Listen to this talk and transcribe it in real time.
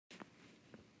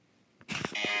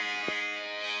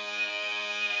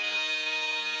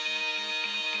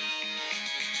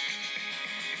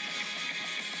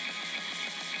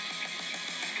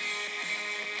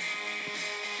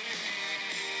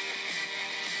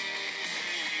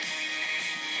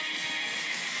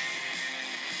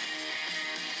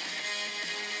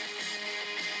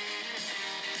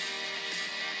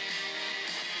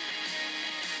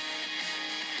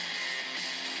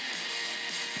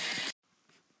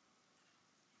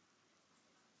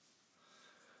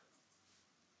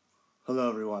Hello,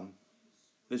 everyone.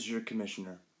 This is your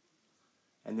commissioner,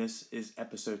 and this is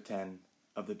episode 10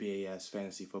 of the BAS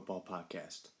Fantasy Football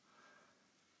Podcast.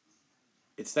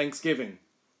 It's Thanksgiving,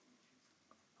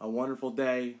 a wonderful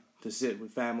day to sit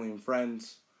with family and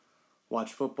friends,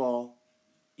 watch football,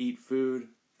 eat food,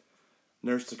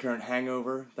 nurse the current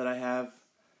hangover that I have,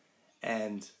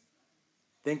 and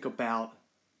think about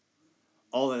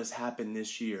all that has happened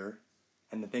this year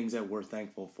and the things that we're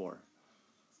thankful for.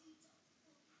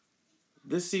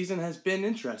 This season has been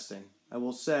interesting, I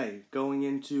will say. Going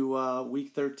into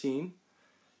Week 13,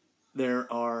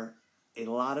 there are a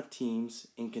lot of teams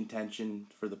in contention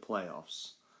for the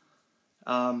playoffs.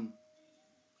 I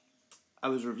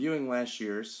was reviewing last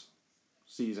year's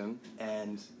season,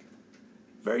 and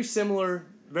very similar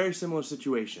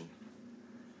situation.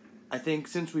 I think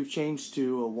since we've changed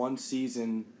to a one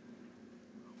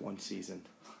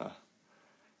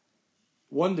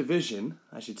division,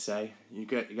 I should say. You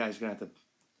guys are going to have to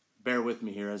bear with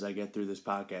me here as I get through this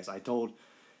podcast. I told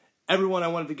everyone I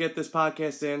wanted to get this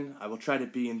podcast in. I will try to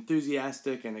be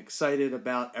enthusiastic and excited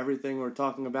about everything we're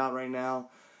talking about right now.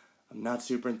 I'm not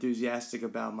super enthusiastic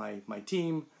about my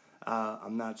team.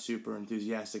 I'm not super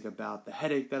enthusiastic about the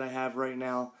headache that I have right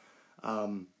now.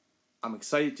 I'm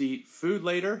excited to eat food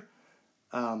later.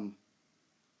 But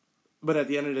at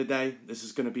the end of the day, this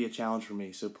is going to be a challenge for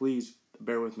me. So please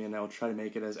bear with me, and I will try to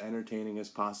make it as entertaining as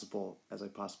possible as I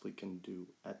possibly can do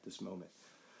at this moment.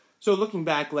 So looking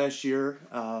back last year,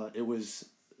 it was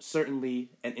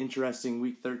certainly an interesting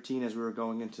Week 13 as we were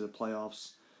going into the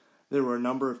playoffs. There were a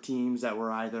number of teams that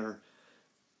were either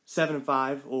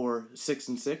 7-5 or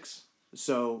 6-6.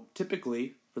 So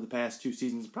typically, for the past two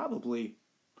seasons, probably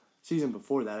season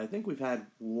before that, I think we've had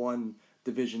one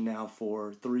division now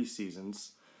for 3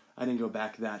 seasons. I didn't go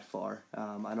back that far.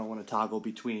 I don't want to toggle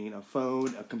between a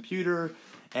phone, a computer,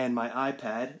 and my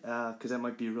iPad, because that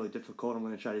might be really difficult. I'm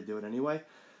going to try to do it anyway.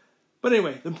 But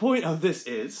anyway, the point of this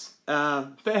is,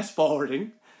 fast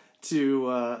forwarding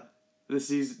to the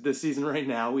season right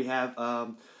now, we got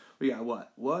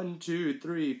what? 1, 2,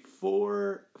 3,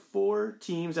 4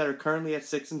 teams that are currently at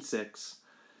 6-6.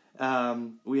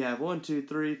 We have 1, 2,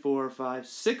 3, 4, 5,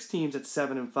 6 teams at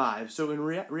 7-5. So in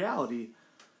reality,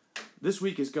 this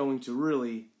week is going to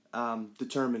really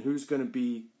determine who's going to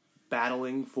be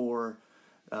battling for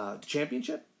the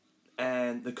championship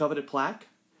and the coveted plaque.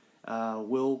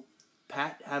 Will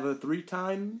Pat have a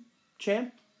 3-time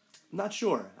champ? I'm not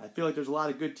sure. I feel like there's a lot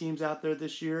of good teams out there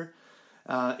this year.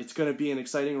 It's going to be an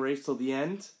exciting race till the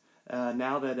end.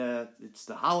 Now that it's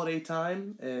the holiday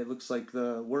time, it looks like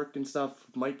the work and stuff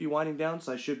might be winding down,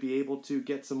 so I should be able to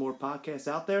get some more podcasts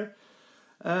out there.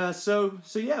 So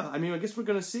yeah, I mean, I guess we're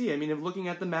going to see. I mean, if looking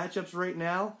at the matchups right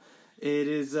now, it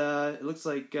looks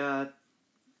like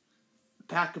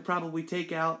Pat could probably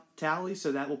take out Tally,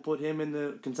 so that will put him in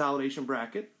the consolidation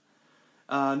bracket.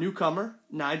 Newcomer,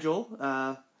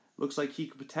 Nigel, looks like he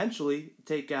could potentially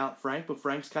take out Frank, but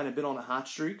Frank's kind of been on a hot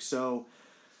streak, so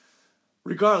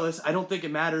regardless, I don't think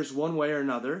it matters one way or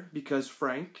another, because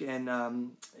Frank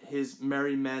and his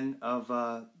merry men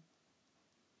of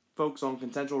folks on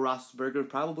Consensual Roethlisberger are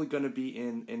probably going to be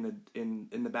in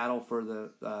the battle for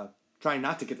the trying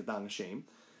not to get the Dong of Shame.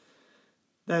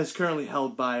 That is currently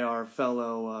held by our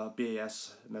fellow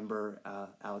BAS member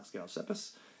Alex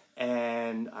Galsepis,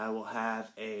 and I will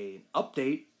have an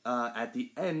update at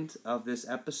the end of this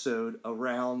episode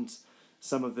around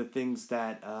some of the things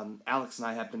that Alex and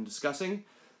I have been discussing.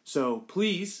 So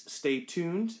please stay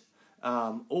tuned.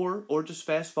 Or just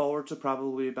fast forward to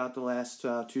probably about the last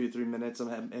 2 to 3 minutes.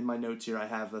 In my notes here, I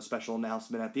have a special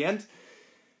announcement at the end.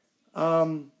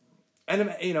 And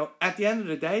at the end of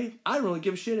the day, I don't really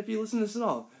give a shit if you listen to this at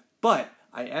all. But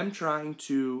I am trying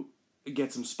to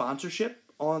get some sponsorship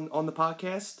on the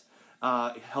podcast.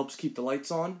 It helps keep the lights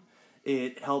on.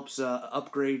 It helps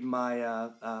upgrade my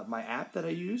my app that I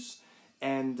use.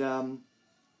 And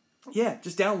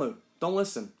just download. Don't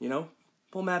listen.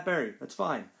 Pull Matt Berry. That's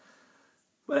fine.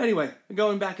 But anyway,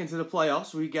 going back into the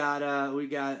playoffs, we got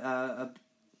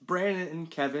Brandon and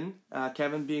Kevin.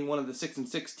 Kevin being one of the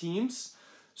 6-6 teams.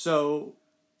 So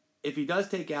if he does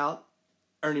take out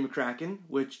Ernie McCracken,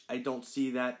 which I don't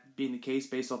see that being the case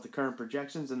based off the current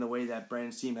projections and the way that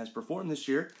Brandon's team has performed this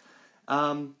year,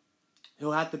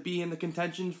 he'll have to be in the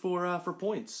contention for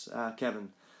points.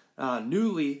 Kevin,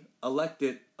 newly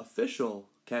elected official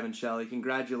Kevin Shelley.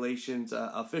 Congratulations,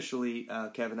 officially,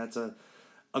 Kevin. That's a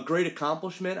great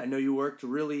accomplishment. I know you worked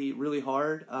really, really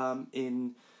hard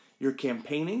in your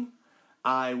campaigning.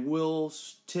 I will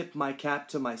tip my cap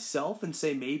to myself and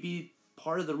say maybe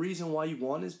part of the reason why you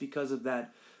won is because of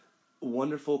that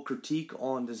wonderful critique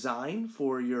on design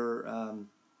for your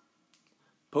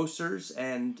posters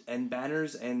and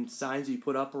banners and signs you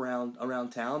put up around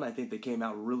town. I think they came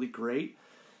out really great.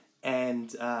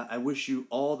 And I wish you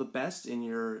all the best in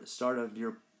your start of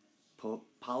your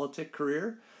politic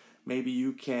career. Maybe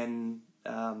you can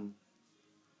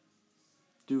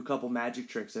do a couple magic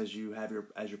tricks as you have your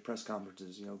press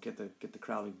conferences. Get the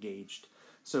crowd engaged.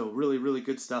 So really, really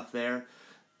good stuff there.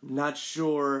 Not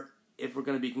sure if we're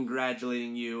going to be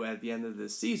congratulating you at the end of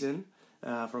this season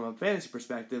from a fantasy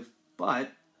perspective,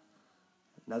 but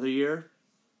another year,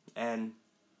 and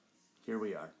here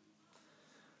we are.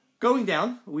 Going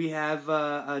down, we have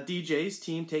DJ's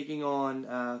team taking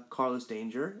on Carlos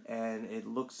Danger, and it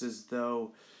looks as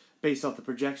though, based off the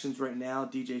projections right now,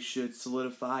 DJ should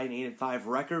solidify an 8-5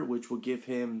 record, which will give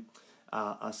him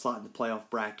a slot in the playoff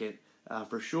bracket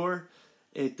for sure.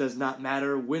 It does not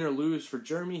matter win or lose for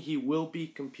Jeremy. He will be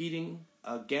competing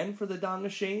again for the Dong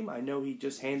of Shame. I know he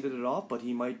just handed it off, but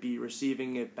he might be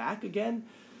receiving it back again.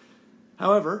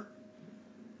 However,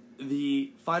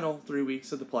 the final 3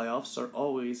 weeks of the playoffs are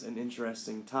always an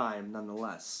interesting time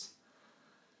nonetheless.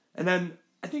 And then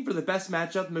I think for the best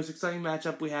matchup, the most exciting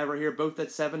matchup we have right here, both at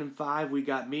 7-5, we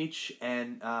got Meech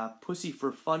and Pussy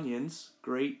for Funyuns.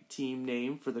 Great team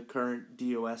name for the current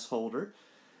DOS holder.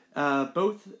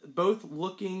 Both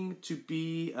looking to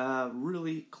be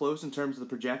really close in terms of the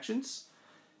projections.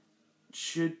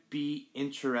 Should be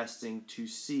interesting to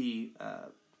see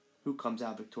who comes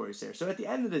out victorious there. So at the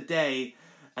end of the day,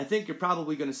 I think you're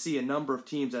probably going to see a number of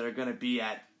teams that are going to be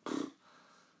at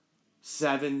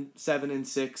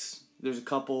 7-6. There's a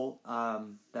couple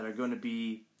that are going to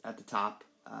be at the top.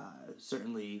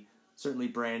 Certainly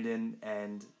Brandon,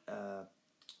 and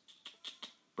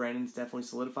Brandon's definitely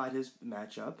solidified his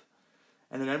matchup.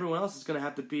 And then everyone else is going to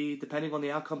have to be depending on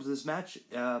the outcomes of this match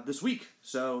this week.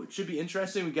 So it should be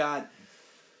interesting. We got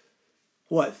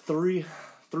three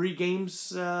games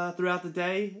throughout the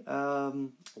day.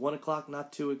 1 o'clock,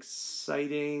 not too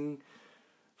exciting.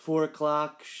 4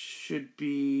 o'clock should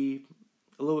be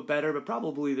a little bit better, but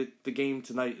probably the game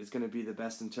tonight is going to be the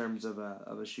best in terms of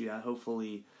a shootout.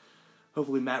 Hopefully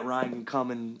Matt Ryan can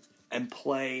come and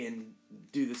play and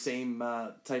do the same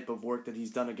type of work that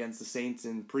he's done against the Saints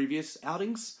in previous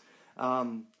outings.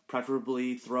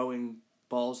 Preferably throwing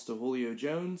balls to Julio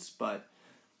Jones, but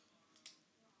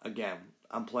again,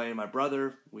 I'm playing my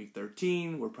brother, week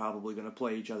 13. We're probably going to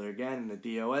play each other again in the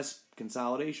DOS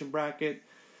consolidation bracket.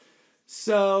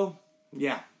 So,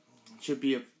 yeah, it should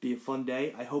be a fun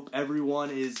day. I hope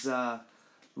everyone is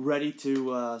ready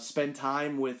to spend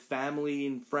time with family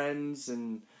and friends.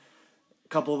 And a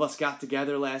couple of us got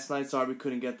together last night. Sorry we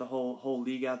couldn't get the whole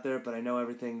league out there, but I know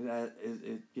everything that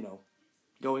is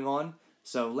going on.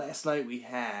 So last night we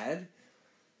had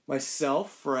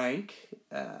myself, Frank,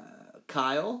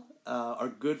 Kyle. Our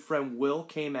good friend Will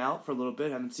came out for a little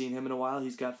bit. Haven't seen him in a while.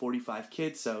 He's got 45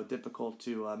 kids, so difficult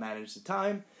to manage the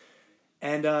time.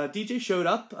 And DJ showed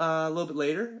up a little bit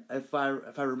later, if I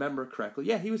remember correctly.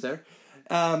 Yeah, he was there.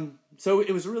 So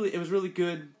it was really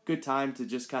good time to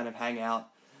just kind of hang out,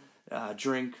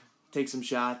 drink, take some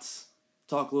shots,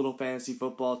 talk a little fantasy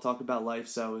football, talk about life.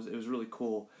 So it was really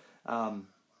cool. So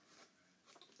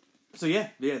yeah,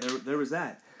 there was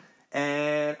that.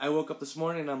 And I woke up this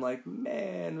morning and I'm like,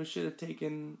 man, we should have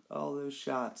taken all those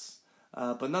shots.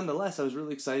 But nonetheless, I was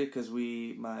really excited because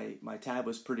my tab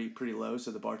was pretty low,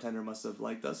 so the bartender must have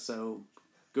liked us. So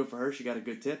good for her. She got a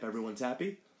good tip. Everyone's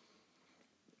happy.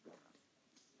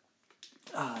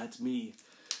 It's me.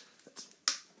 That's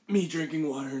me drinking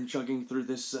water and chugging through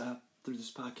this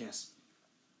podcast.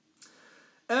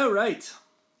 All right.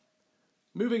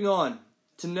 Moving on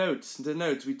to notes.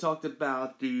 We talked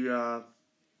about the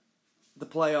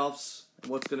playoffs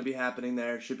and what's going to be happening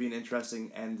there. Should be an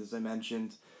interesting end, as I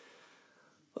mentioned.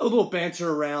 A little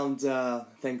banter around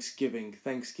Thanksgiving.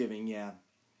 Yeah.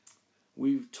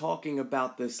 We were talking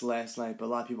about this last night, but a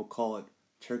lot of people call it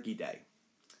Turkey Day.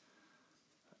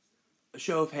 A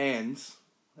show of hands.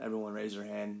 Everyone raise their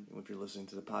hand if you're listening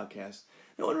to the podcast.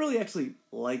 No one really actually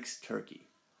likes turkey.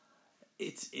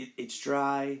 It's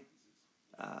dry.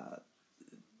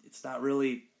 It's not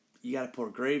really, you got to pour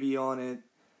gravy on it.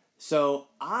 So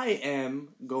I am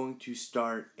going to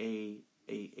start a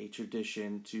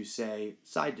tradition to say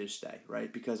side dish day,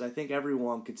 right? Because I think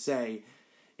everyone could say,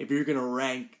 if you're going to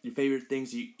rank your favorite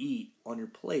things you eat on your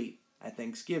plate at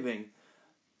Thanksgiving,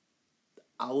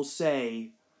 I will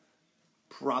say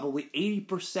probably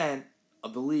 80%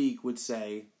 of the league would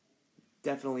say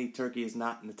definitely turkey is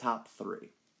not in the top 3.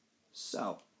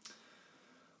 So,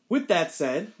 with that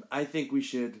said, I think we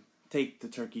should take the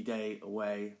turkey day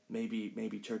away.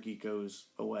 Maybe turkey goes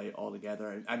away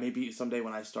altogether. And maybe someday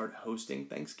when I start hosting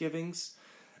Thanksgivings,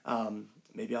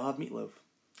 maybe I'll have meatloaf.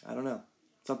 I don't know.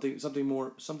 Something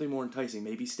more enticing.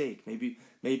 Maybe steak. Maybe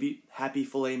Happy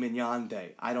Filet Mignon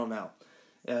Day. I don't know.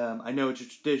 I know it's a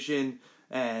tradition,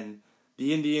 and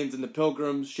the Indians and the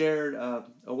Pilgrims shared a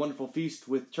wonderful feast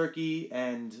with turkey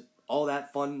and all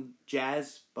that fun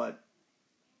jazz, but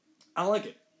I don't like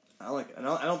it. I don't like it. I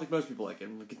don't think most people like it.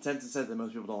 And the consensus says that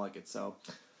most people don't like it. So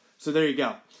there you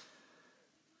go.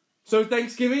 So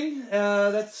Thanksgiving,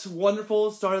 that's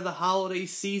wonderful. Start of the holiday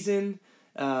season.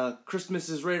 Christmas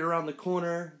is right around the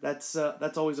corner. That's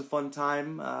always a fun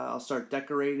time. I'll start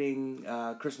decorating.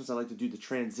 Christmas, I like to do the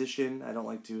transition. I don't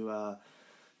like to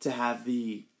have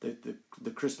the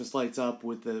Christmas lights up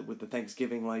with the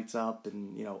Thanksgiving lights up,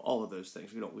 and all of those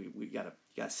things. You gotta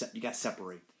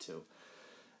separate the two.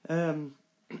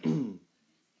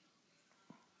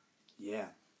 Yeah,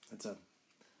 let's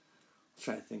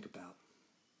try to think about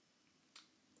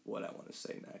what I want to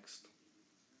say next.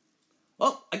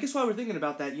 Well, I guess while we're thinking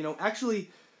about that,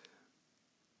 actually,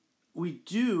 we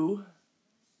do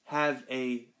have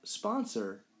a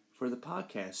sponsor for the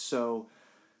podcast, so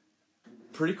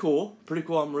pretty cool.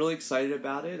 I'm really excited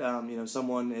about it.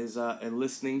 Someone is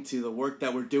listening to the work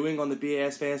that we're doing on the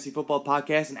BAS Fantasy Football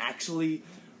Podcast and actually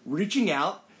reaching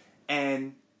out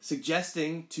and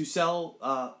suggesting to sell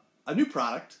a new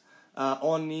product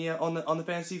on the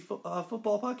Fantasy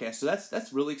Football Podcast. So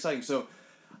that's really exciting. So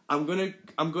I'm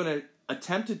gonna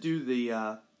attempt to do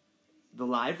the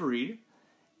live read,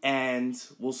 and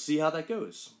we'll see how that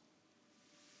goes.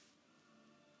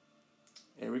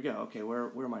 There we go. Okay,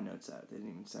 where are my notes at? They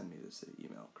didn't even send me this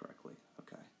email correctly.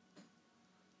 Okay.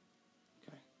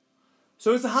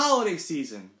 So it's the holiday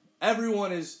season.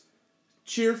 Everyone is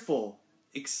cheerful,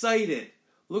 excited,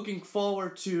 looking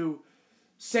forward to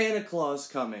Santa Claus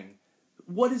coming.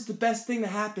 What is the best thing that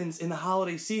happens in the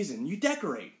holiday season? You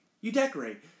decorate.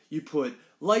 You put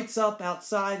lights up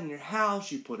outside in your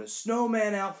house. You put a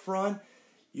snowman out front.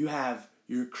 You have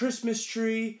your Christmas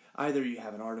tree. Either you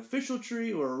have an artificial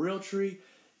tree or a real tree.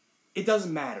 It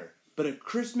doesn't matter. But a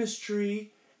Christmas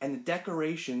tree and the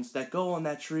decorations that go on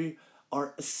that tree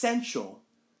are essential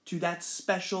to that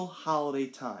special holiday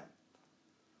time.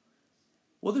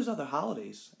 Well, there's other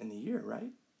holidays in the year,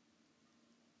 right?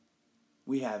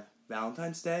 We have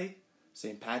Valentine's Day,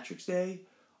 St. Patrick's Day,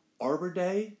 Arbor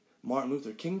Day, Martin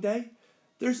Luther King Day.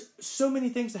 There's so many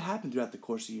things that happen throughout the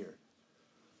course of the year.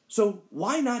 So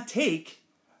why not take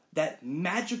that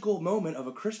magical moment of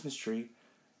a Christmas tree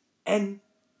and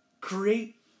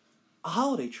create a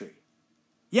holiday tree?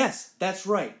 Yes, that's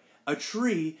right. A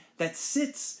tree that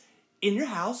sits in your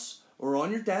house or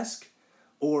on your desk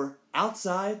or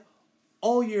outside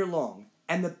all year long.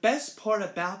 And the best part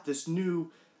about this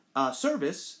new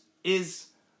service is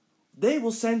they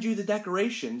will send you the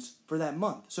decorations for that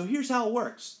month. So here's how it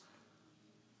works.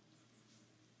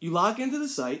 You log into the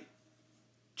site,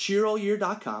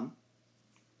 cheerallyear.com.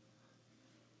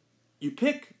 You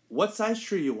pick what size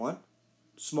tree you want.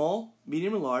 Small,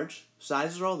 medium, or large.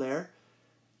 Sizes are all there.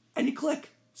 And you click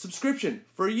subscription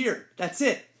for a year. That's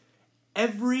it.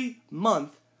 Every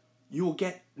month you will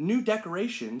get new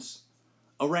decorations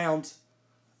around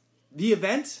the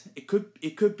event. It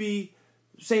could be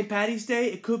St. Patty's Day.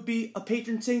 It could be a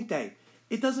patron saint day.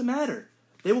 It doesn't matter.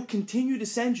 They will continue to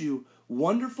send you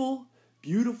wonderful,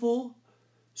 beautiful,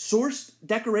 sourced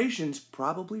decorations,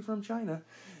 probably from China,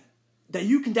 that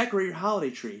you can decorate your holiday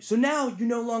tree. So now you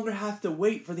no longer have to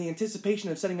wait for the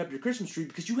anticipation of setting up your Christmas tree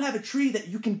because you have a tree that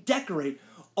you can decorate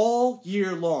all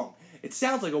year long. It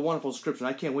sounds like a wonderful subscription.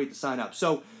 I can't wait to sign up.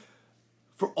 So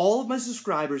for all of my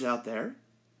subscribers out there,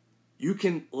 you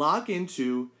can log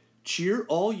into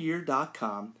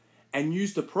cheerallyear.com and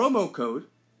use the promo code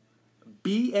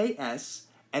BAS,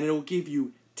 and it will give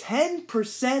you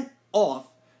 10% off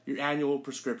your annual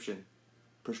prescription.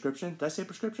 Prescription? Did I say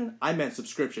prescription? I meant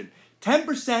subscription.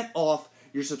 10% off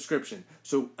your subscription.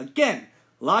 So again,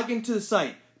 log into the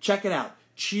site, check it out,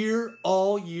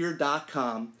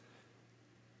 cheerallyear.com,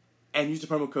 and use the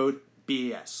promo code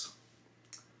BAS.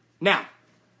 Now,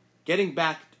 getting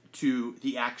back to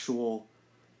the actual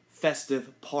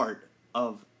festive part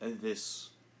of this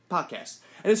podcast.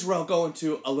 And this is where I'll go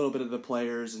into a little bit of the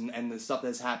players and the stuff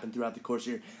that's happened throughout the course of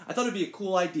the year. I thought it'd be a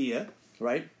cool idea,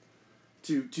 right?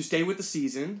 To stay with the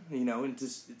season, and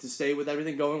to stay with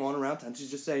everything going on around town. To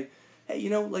just say, hey,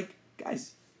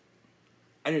 guys,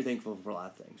 and you're thankful for a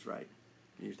lot of things, right?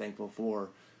 You're thankful for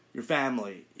your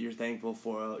family. You're thankful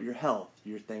for your health.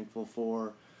 You're thankful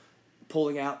for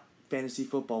pulling out fantasy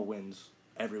football wins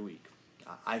every week.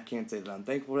 I can't say that I'm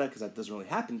thankful for that because that doesn't really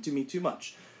happen to me too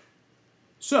much.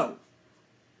 So,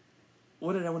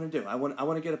 what did I want to do? I want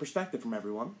to get a perspective from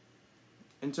everyone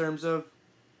in terms of,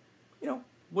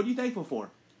 what are you thankful for?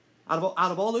 out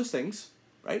of all those things,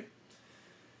 right?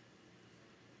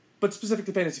 But specific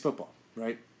to fantasy football,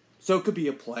 right? So it could be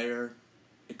a player,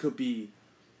 it could be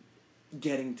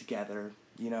getting together,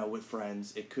 with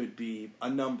friends. It could be a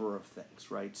number of things,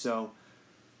 right? So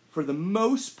for the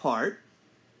most part,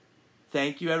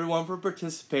 thank you everyone for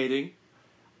participating,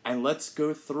 and let's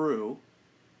go through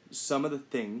some of the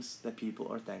things that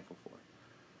people are thankful for.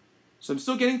 So I'm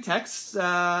still getting texts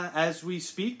as we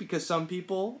speak because some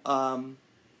people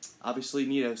obviously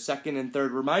need a second and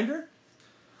third reminder.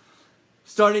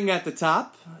 Starting at the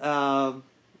top, our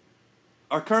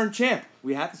current champ.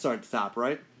 We have to start at the top,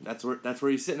 right? That's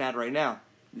where he's sitting at right now.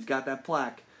 He's got that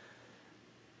plaque.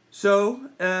 So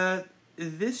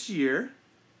this year,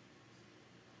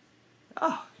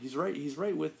 he's right. He's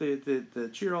right with the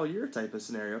cheer all year type of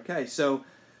scenario. Okay, so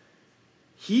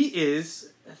he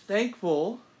is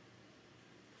thankful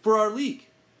for our league,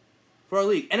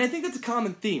 and I think that's a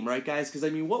common theme, right, guys?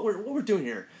 Because what we're doing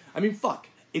here. Fuck.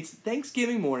 It's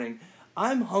Thanksgiving morning.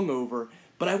 I'm hungover,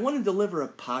 but I want to deliver a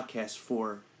podcast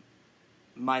for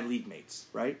my league mates,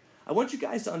 right? I want you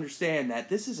guys to understand that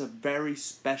this is a very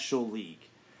special league.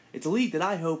 It's a league that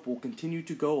I hope will continue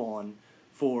to go on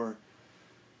for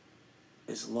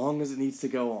as long as it needs to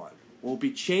go on. We'll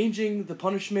be changing the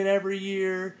punishment every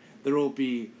year. There will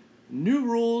be new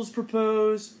rules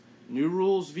proposed, new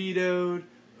rules vetoed.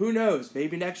 Who knows?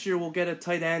 Maybe next year we'll get a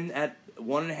tight end at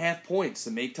 1.5 points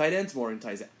to make tight ends more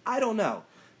enticing. I don't know.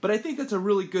 But I think that's a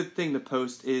really good thing to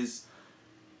post is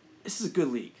this is a good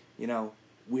league.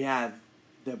 We have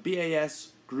the BAS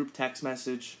group text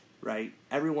message, right?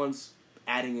 Everyone's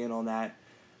adding in on that.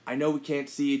 I know we can't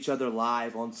see each other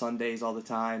live on Sundays all the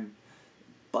time,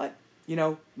 but,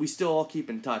 we still all keep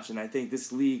in touch. And I think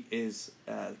this league is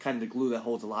kind of the glue that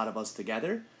holds a lot of us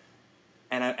together.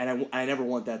 And I never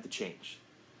want that to change.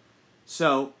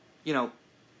 So,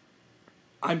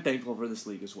 I'm thankful for this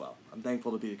league as well. I'm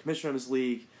thankful to be the commissioner of this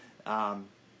league. I'm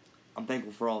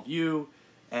thankful for all of you.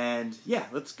 And yeah,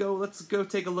 let's go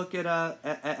take a look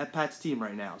at Pat's team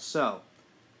right now. So,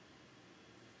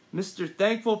 Mr.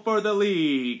 Thankful for the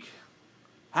league,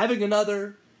 having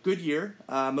another good year.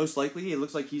 Most likely, it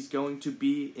looks like he's going to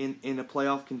be in a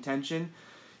playoff contention,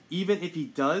 even if he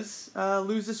does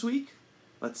lose this week.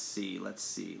 Let's see.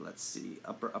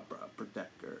 Upper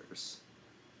deckers.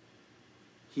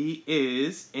 He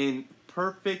is in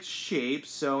perfect shape.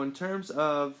 So in terms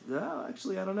of,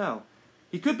 actually, I don't know.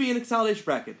 He could be in a consolidation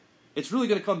bracket. It's really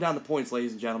going to come down to points,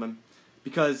 ladies and gentlemen,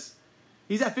 because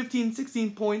he's at 15,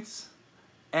 16 points,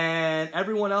 and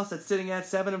everyone else that's sitting at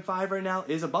 7 and 5 right now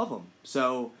is above him.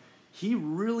 So he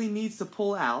really needs to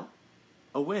pull out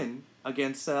a win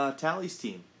against Tally's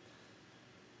team.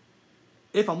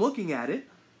 If I'm looking at it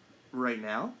right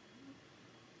now,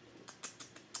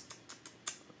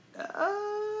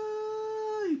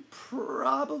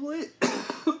 probably.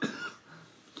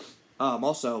 I'm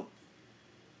also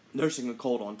nursing a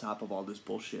cold on top of all this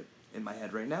bullshit in my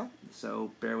head right now,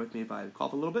 so bear with me if I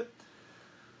cough a little bit.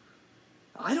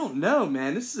 I don't know,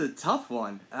 man. This is a tough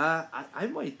one. I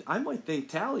might think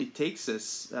Tally takes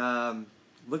this.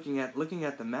 Looking at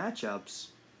the matchups.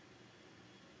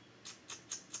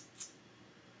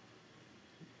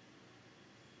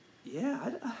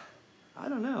 Yeah, I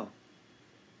don't know.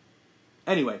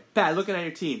 Anyway, Pat, looking at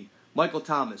your team, Michael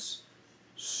Thomas,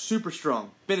 super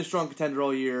strong. Been a strong contender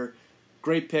all year.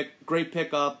 Great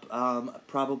pickup.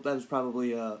 That was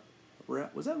probably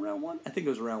was that round 1? I think it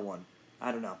was round 1.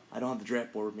 I don't know. I don't have the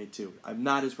draft board with me too. I'm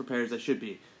not as prepared as I should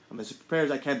be. I'm as prepared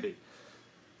as I can be.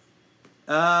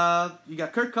 You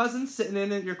got Kirk Cousins sitting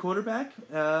in at your quarterback.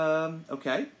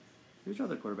 Okay. Who's your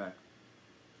other quarterback?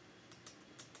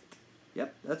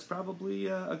 Yep, that's probably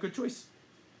a good choice.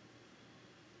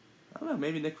 I don't know,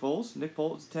 maybe Nick Foles. Nick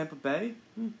Foles, Tampa Bay.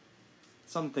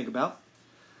 Something to think about.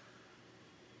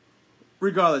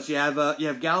 Regardless, you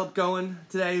have Gallup going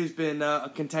today, who's been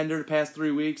a contender the past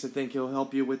 3 weeks. I think he'll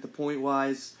help you with the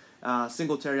point-wise.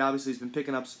 Singletary, obviously, has been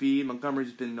picking up speed.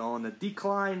 Montgomery's been on the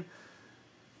decline.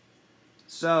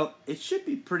 So, it should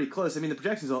be pretty close. The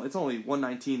projections, it's only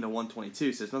 119 to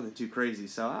 122, so it's nothing too crazy.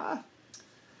 So,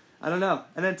 I don't know.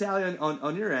 And then Tally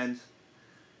on your end,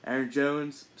 Aaron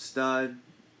Jones, stud.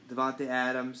 Devontae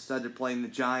Adams, stud. They're playing the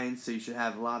Giants, so you should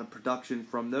have a lot of production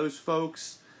from those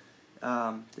folks.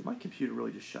 Did my computer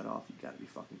really just shut off? You gotta be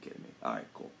fucking kidding me. Alright,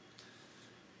 cool.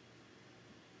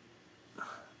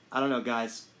 I don't know,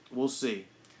 guys. We'll see.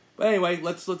 But anyway,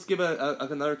 let's give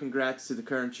another congrats to the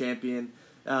current champion.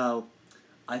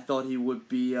 I thought he would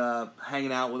be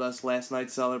hanging out with us last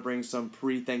night, celebrating some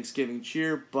pre-Thanksgiving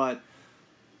cheer, but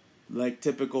Like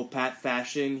typical Pat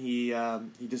fashion, he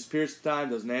disappears time,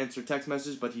 doesn't answer text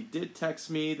messages, but he did text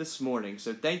me this morning.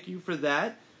 So thank you for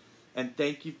that, and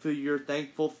thank you for your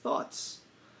thankful thoughts.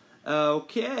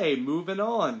 Okay, moving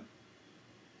on.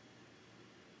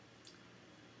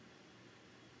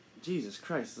 Jesus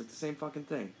Christ, it's like the same fucking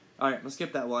thing. Alright, let's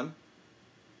skip that one.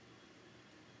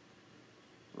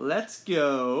 Let's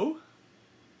go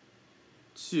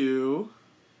to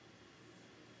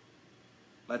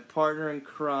my partner in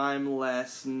crime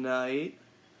last night,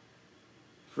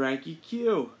 Frankie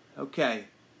Q. Okay,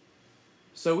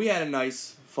 so we had a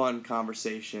nice, fun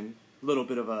conversation. A little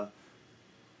bit of a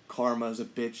karma's a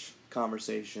bitch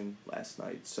conversation last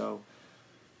night. So,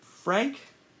 Frank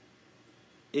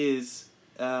is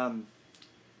a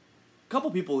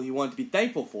couple people he wanted to be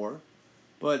thankful for,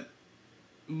 but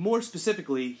more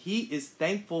specifically, he is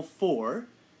thankful for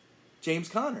James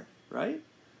Conner, right?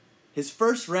 His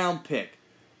first round pick.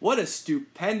 What a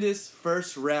stupendous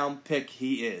first round pick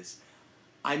he is.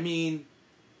 I mean,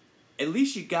 at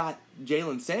least you got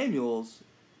Jalen Samuels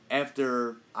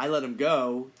after I let him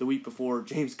go the week before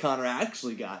James Conner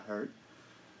actually got hurt.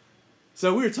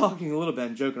 So we were talking a little bit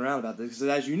and joking around about this, because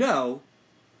as you know,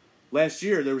 last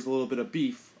year there was a little bit of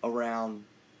beef around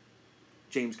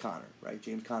James Conner, right?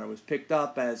 James Conner was picked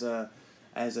up as a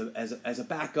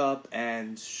backup,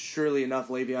 and surely enough,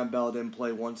 Le'Veon Bell didn't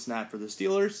play one snap for the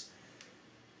Steelers.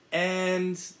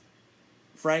 And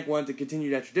Frank wanted to continue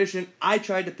that tradition. I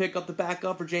tried to pick up the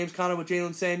backup for James Conner with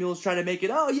Jalen Samuels, try to make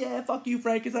it, oh yeah, fuck you,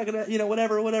 Frank, it's not gonna,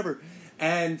 whatever.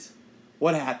 And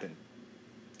what happened?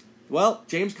 Well,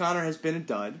 James Conner has been a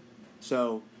dud.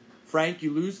 So, Frank,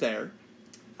 you lose there.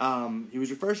 He was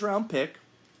your first round pick,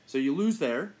 so you lose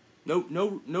there.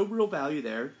 No real value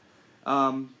there.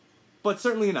 But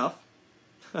certainly enough.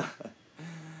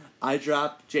 I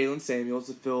dropped Jalen Samuels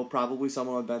to fill probably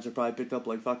someone on the bench. I probably picked up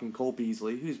like fucking Cole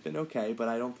Beasley, who's been okay, but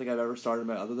I don't think I've ever started him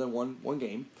other than one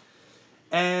game.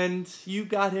 And you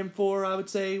got him for, I would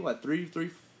say, what,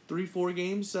 4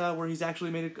 games where he's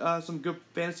actually made some good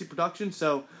fantasy production.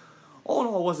 So all in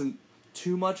all, it wasn't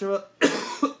too much of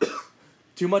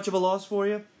a loss for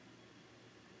you.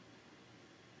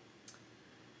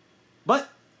 But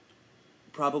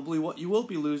probably what you will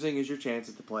be losing is your chance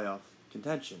at the playoff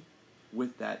contention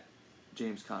with that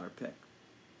James Conner pick.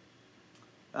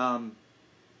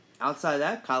 Outside of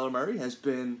that, Kyler Murray has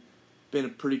been a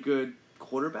pretty good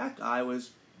quarterback. I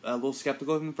was a little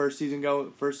skeptical of him first season.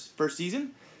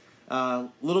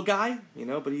 Little guy,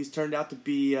 but he's turned out to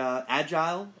be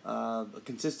agile, a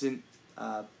consistent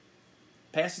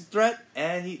passing threat,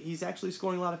 and he's actually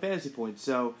scoring a lot of fantasy points.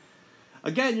 So,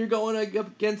 again, you're going up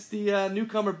against the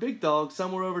newcomer big dog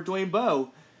somewhere over Dwayne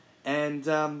Bowe, and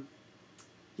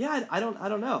I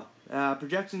don't know.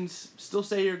 Projections still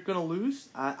say you're going to lose.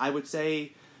 I would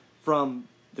say from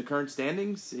the current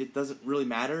standings, it doesn't really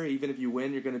matter. Even if you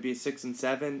win, you're going to be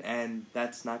 6-7, and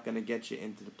that's not going to get you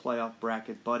into the playoff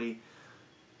bracket, buddy.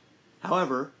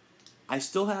 However, I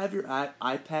still have your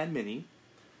iPad mini,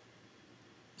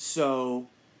 so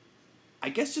I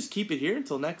guess just keep it here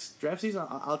until next draft season.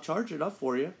 I'll charge it up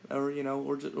for you,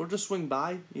 or just swing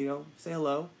by, say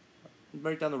hello,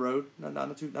 right down the road,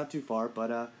 not too far.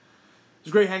 But it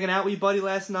was great hanging out with you, buddy,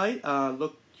 last night.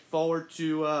 Look forward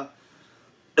to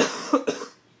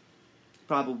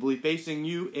probably facing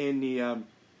you in the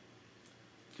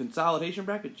consolidation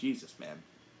bracket. Jesus, man.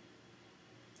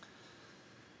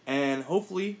 And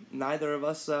hopefully neither of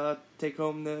us take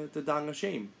home the Dong of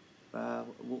Shame.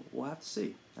 We'll have to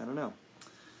see. I don't know.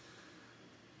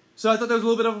 So I thought that was a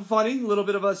little bit of a funny, a little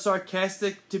bit of a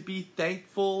sarcastic to be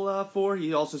thankful for.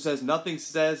 He also says, nothing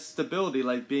says stability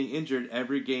like being injured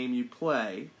every game you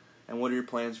play. And what are your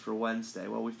plans for Wednesday?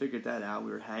 Well, we figured that out.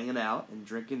 We were hanging out and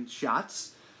drinking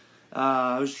shots.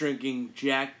 I was drinking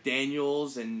Jack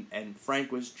Daniels, and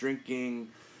Frank was drinking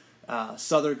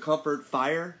Southern Comfort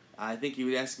Fire. I think he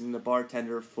was asking the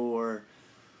bartender for,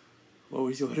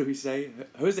 what do we say?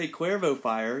 Jose Cuervo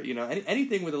Fire.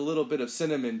 Anything with a little bit of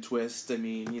cinnamon twist. I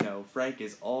mean, Frank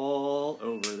is all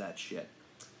over that shit.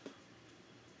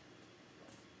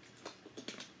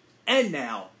 And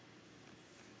now,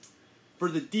 for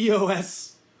the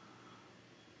DOS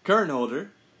current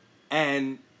holder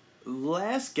and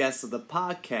last guest of the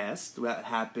podcast that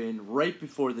happened right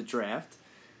before the draft.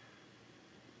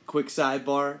 Quick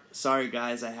sidebar. Sorry,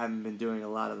 guys, I haven't been doing a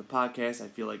lot of the podcast. I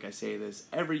feel like I say this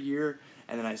every year,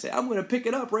 and then I say, I'm going to pick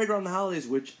it up right around the holidays,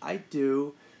 which I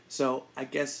do. So I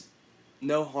guess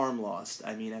no harm lost.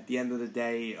 I mean, at the end of the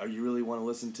day, are you really want to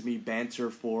listen to me banter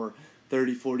for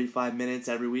 30, 45 minutes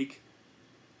every week?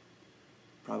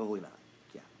 Probably not.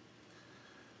 Yeah.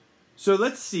 So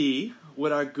let's see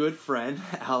what our good friend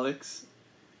Alex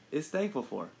is thankful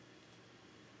for.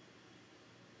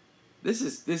 This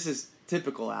is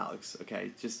typical Alex,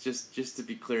 okay? Just to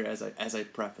be clear as I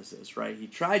preface this, right? He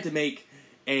tried to make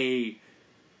a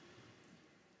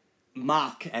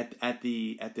mock at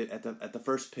the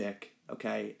first pick,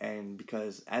 okay? And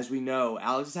because as we know,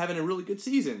 Alex is having a really good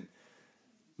season.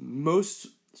 Most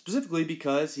specifically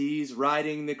because he's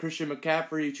riding the Christian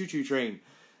McCaffrey choo-choo train.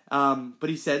 But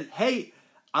he said, "Hey,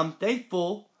 I'm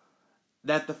thankful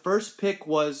that the first pick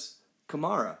was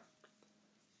Kamara."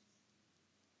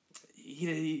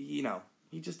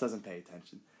 He just doesn't pay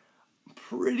attention. I'm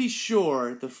pretty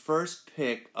sure the first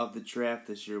pick of the draft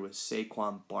this year was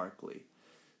Saquon Barkley.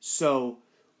 So,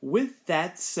 with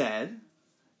that said,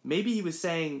 maybe he was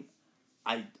saying,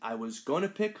 I was going to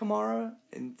pick Kamara,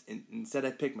 and instead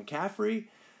I picked McCaffrey.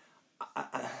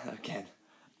 Again,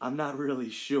 I'm not really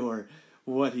sure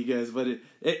what he goes, but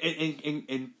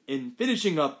in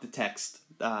finishing up the text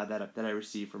that I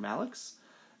received from Alex,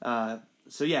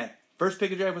 so yeah, first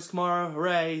pick of draft was Kamara,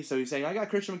 hooray! So he's saying, I got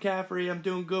Christian McCaffrey, I'm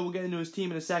doing good, we'll get into his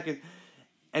team in a second,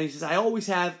 and he says, I always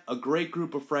have a great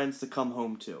group of friends to come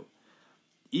home to,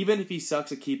 even if he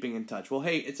sucks at keeping in touch. Well,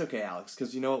 hey, it's okay, Alex,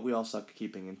 because you know what, we all suck at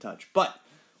keeping in touch, but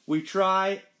we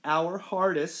try our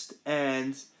hardest,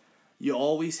 and you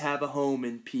always have a home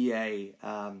in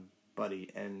PA, buddy,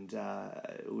 and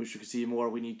wish we could see you more.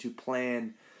 We need to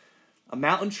plan a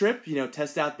mountain trip,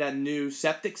 test out that new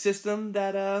septic system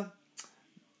that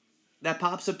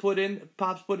Pops put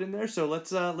in there. So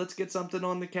let's get something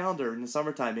on the calendar in the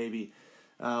summertime. Maybe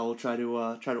we'll try to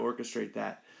orchestrate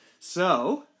that.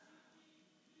 So,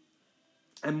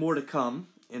 and more to come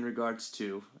in regards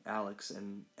to Alex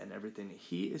and everything that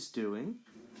he is doing.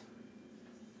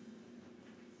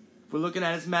 If we're looking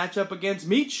at his matchup against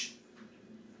Meech,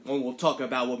 well, we'll talk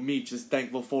about what Meech is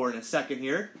thankful for in a second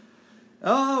here.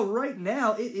 Oh, right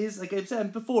now it is, like I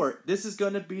said before, this is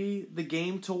going to be the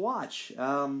game to watch.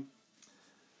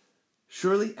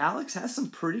 Surely Alex has some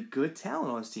pretty good talent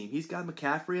on his team. He's got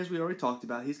McCaffrey, as we already talked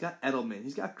about. He's got Edelman.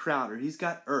 He's got Crowder. He's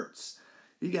got Ertz.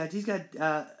 He's got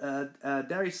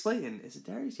Darius Slayton. Is it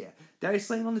Darius? Yeah, Darius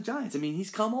Slayton on the Giants. I mean, he's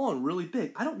come on really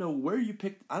big. I don't know where you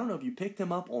picked. I don't know if you picked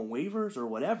him up on waivers or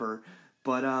whatever.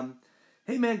 But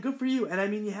hey, man, good for you. And I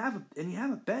mean, you have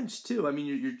a bench too. I mean,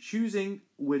 you're choosing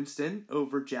Winston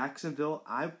over Jacksonville.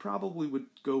 I probably would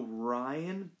go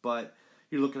Ryan, but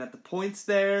you're looking at the points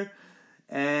there,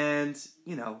 and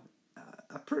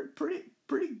a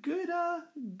pretty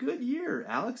good year,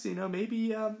 Alex.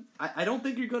 Maybe I don't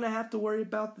think you're going to have to worry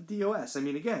about the DOS. I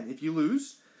mean, again, if you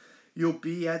lose, you'll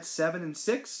be at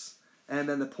 7-6, and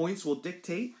then the points will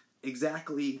dictate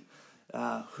exactly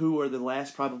who are the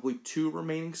last probably 2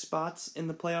 remaining spots in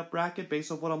the playoff bracket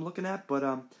based on what I'm looking at. But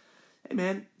hey,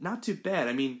 man, not too bad.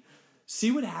 I mean,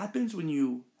 see what happens when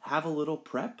you have a little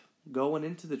prep going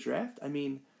into the draft. I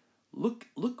mean, look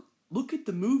at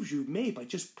the moves you've made by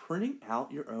just printing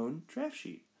out your own draft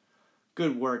sheet.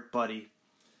 Good work, buddy.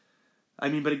 I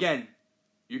mean, but again,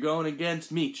 you're going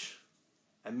against Meech.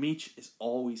 And Meech is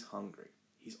always hungry.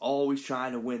 He's always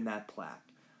trying to win that plaque.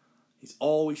 He's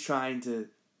always trying to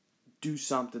do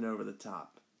something over the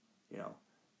top.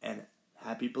 And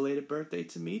happy belated birthday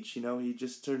to Meech. He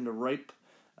just turned the ripe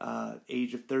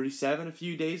age of 37 a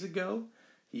few days ago.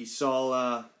 He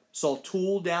saw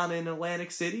Tool down in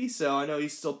Atlantic City, so I know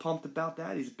he's still pumped about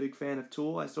that. He's a big fan of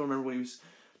Tool. I still remember when he was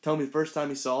telling me the first time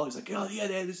he saw it, he's like, oh yeah,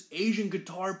 they had this Asian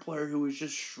guitar player who was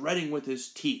just shredding with his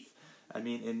teeth. I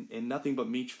mean, in nothing but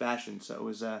Meech fashion. So it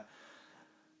was a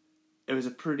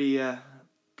pretty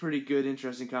good,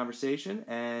 interesting conversation.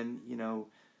 And,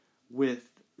 with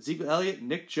Ezekiel Elliott,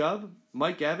 Nick Chubb,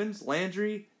 Mike Evans,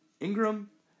 Landry, Ingram,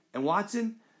 and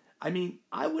Watson, I mean,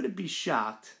 I wouldn't be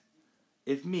shocked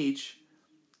if Meech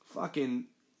fucking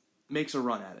makes a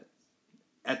run at it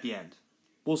at the end.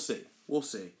 We'll see.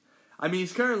 I mean,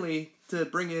 he's currently, to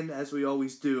bring in, as we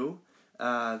always do,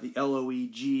 the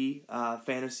LOEG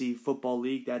Fantasy Football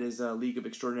League. That is a league of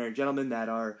extraordinary gentlemen that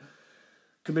our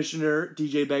commissioner,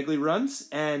 DJ Begley, runs.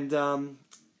 And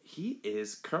he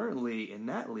is currently in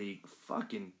that league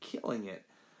fucking killing it.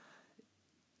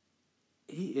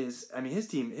 He is, I mean, his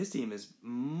team is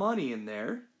money in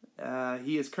there.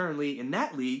 He is currently in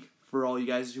that league, for all you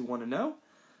guys who want to know.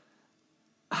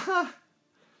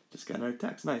 Just got another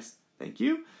text. Nice. Thank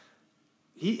you.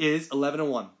 He is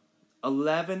 11-1.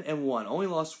 11-1. Only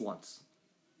lost once.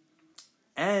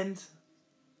 And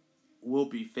we'll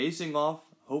be facing off,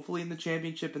 hopefully in the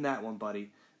championship in that one,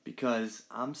 buddy. Because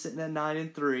I'm sitting at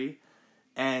 9-3.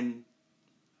 And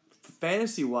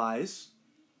fantasy-wise,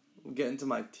 we'll get into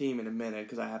my team in a minute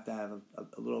because I have to have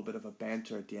a little bit of a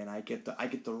banter at the end. I get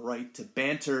the right to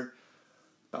banter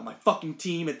about my fucking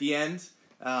team at the end.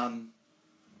 But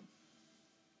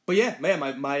yeah, man,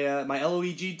 my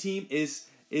LOEG team is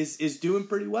doing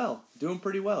pretty well. Doing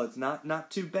pretty well. It's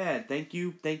not too bad. Thank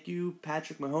you,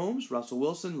 Patrick Mahomes, Russell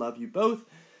Wilson. Love you both.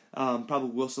 Probably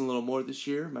Wilson a little more this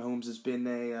year. Mahomes has been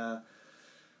a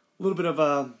little bit of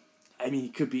a. I mean, he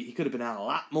could have been out a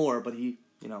lot more, but he,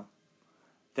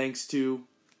 thanks to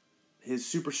his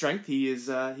super strength, he's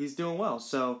doing well.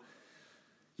 So,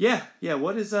 yeah.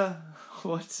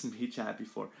 What's Meech happy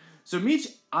for? So Meech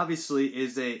obviously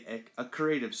is a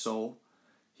creative soul.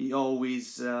 He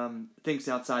always thinks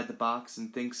outside the box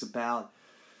and thinks about,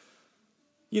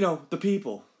 the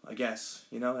people, I guess.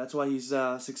 That's why he's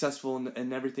successful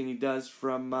in everything he does,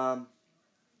 from,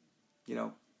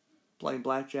 playing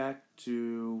blackjack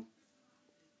to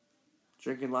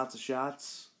drinking lots of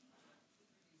shots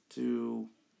to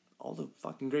all the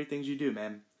fucking great things you do,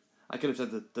 man. I could have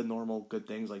said the normal good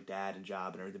things like dad and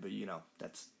job and everything, but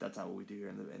that's not what we do here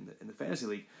in the fantasy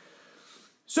league.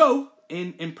 So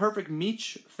in perfect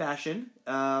Meech fashion,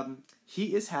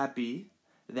 he is happy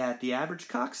that the average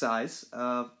cock size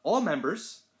of all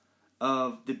members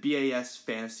of the BAS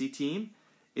fantasy team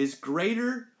is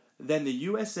greater than the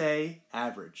USA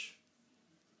average.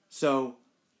 So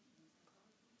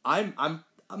I'm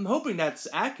hoping that's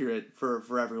accurate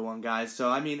for everyone, guys. So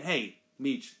I mean, hey,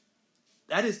 Meech,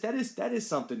 that is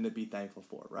something to be thankful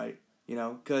for, right?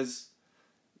 Because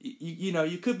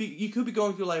you could be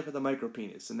going through life with a micro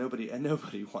penis, and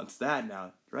nobody wants that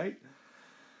now, right?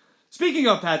 Speaking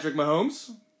of Patrick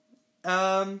Mahomes,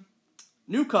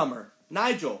 newcomer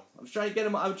Nigel. I was trying to get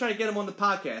him on the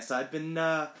podcast. I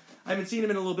haven't seen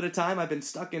him in a little bit of time. I've been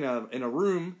stuck in a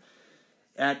room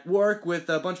at work with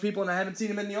a bunch of people, and I haven't seen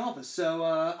him in the office. So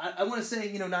I want to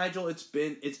say, Nigel, it's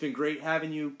been great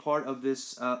having you part of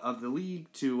this of the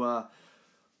league to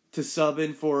sub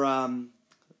in for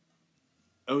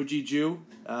OG Jew.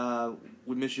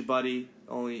 We miss you, buddy.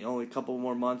 Only a couple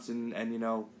more months, and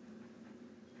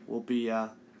we'll be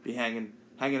hanging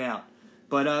out.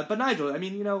 But Nigel, I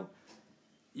mean,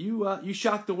 you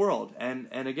shocked the world, and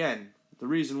again, the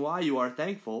reason why you are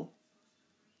thankful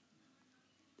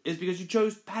is because you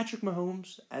chose Patrick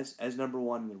Mahomes as number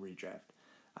one in the redraft.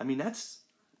 I mean, that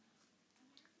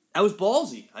was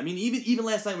ballsy. I mean, even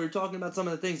last night we were talking about some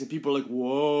of the things, and people are like,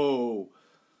 "Whoa,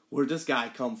 where'd this guy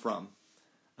come from?"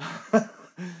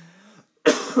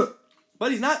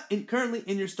 But he's not currently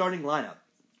in your starting lineup.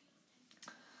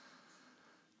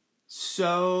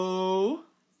 So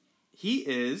he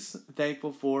is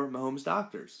thankful for Mahomes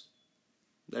doctors.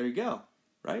 There you go,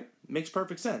 right? Makes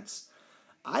perfect sense.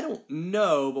 I don't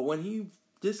know, but when he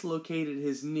dislocated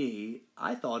his knee,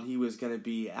 I thought he was going to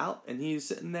be out, and he's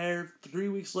sitting there 3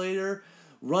 weeks later,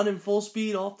 running full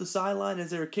speed off the sideline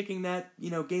as they were kicking that,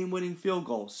 game-winning field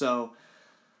goal. So,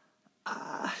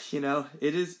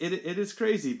 it is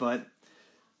crazy, but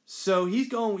so he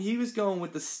was going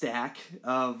with the stack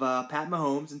of Pat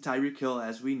Mahomes and Tyreek Hill,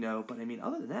 as we know. But I mean,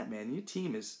 other than that, man, your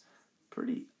team is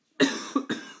pretty.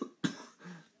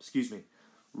 Excuse me.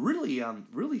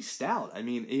 Really stout. I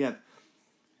mean, you have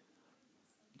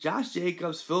Josh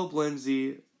Jacobs, Philip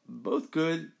Lindsay, both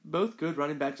good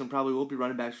running backs, and probably will be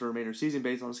running backs for the remainder of the season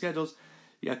based on the schedules.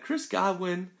 You got Chris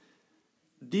Godwin,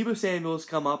 Deebo Samuel's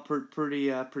come up pretty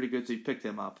good, so you picked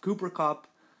him up. Cooper Kupp,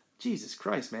 Jesus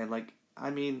Christ, man! Like, I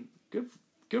mean, good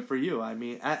for you. I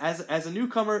mean, as a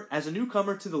newcomer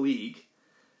to the league,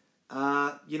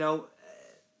 you're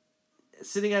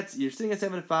sitting at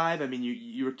 7-5. I mean,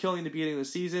 you were killing the beginning of the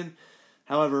season.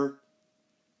 However,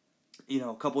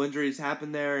 a couple injuries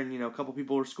happened there, and a couple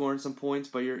people were scoring some points.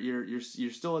 But you're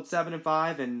still at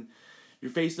 7-5, and you're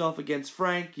facing off against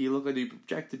Frank. You look like you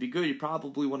project to be good. You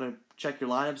probably want to check your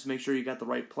lineups, make sure you got the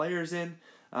right players in.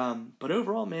 But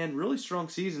overall, man, really strong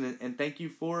season, and thank you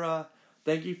for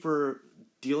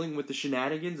dealing with the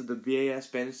shenanigans of the VAS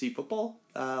Fantasy Football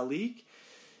League,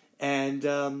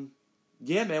 and.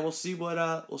 Yeah, man, we'll see what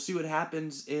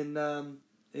happens in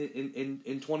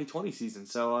 2020 season.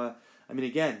 So, I mean,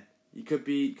 again, you could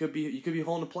be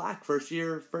holding a plaque first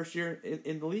year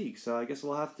in the league. So I guess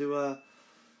we'll have to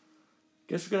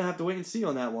we're gonna have to wait and see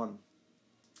on that one.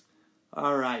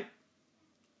 All right,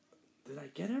 did I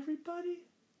get everybody?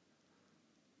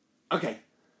 Okay,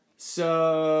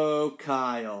 so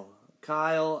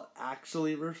Kyle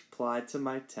actually replied to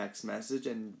my text message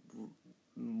and.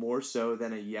 More so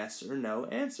than a yes or no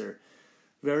answer.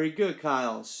 Very good,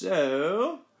 Kyle.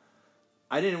 So,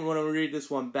 I didn't want to read this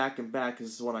one back and back because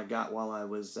this is one I got while I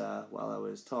was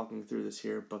talking through this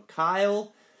here. But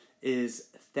Kyle is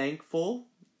thankful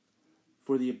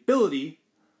for the ability,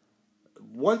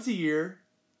 once a year,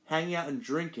 hanging out and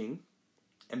drinking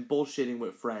and bullshitting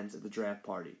with friends at the draft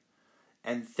party,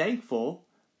 and thankful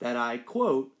that I,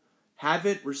 quote,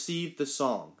 haven't received the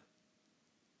song.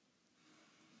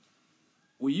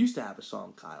 We used to have a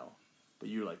song, Kyle, but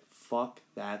you're like, fuck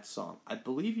that song. I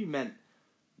believe you meant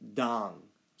dong.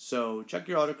 So check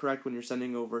your autocorrect when you're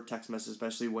sending over a text message,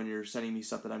 especially when you're sending me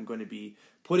something I'm going to be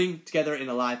putting together in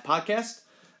a live podcast.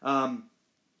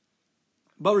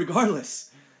 But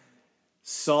regardless,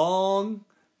 song,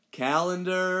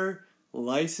 calendar,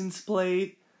 license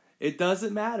plate, it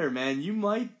doesn't matter, man. You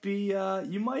might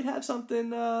have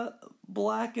something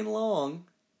black and long,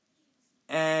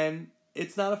 and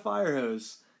it's not a fire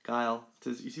hose, Kyle.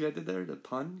 You see what I did there? The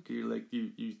pun? You're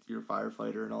a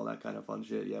firefighter and all that kind of fun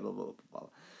shit. Yeah, blah, blah, blah, blah.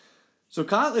 So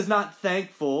Kyle is not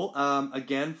thankful,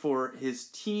 again, for his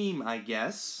team, I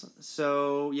guess.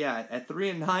 So, yeah, at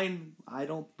 3-9, I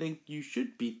don't think you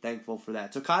should be thankful for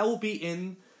that. So Kyle will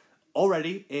be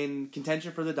already in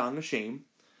contention for the Dong of Shame.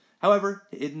 However,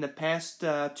 in the past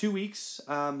 2 weeks,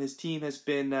 his team has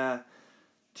been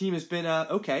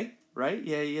okay, right?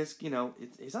 Yeah, he has,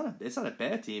 it's not a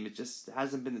bad team. It just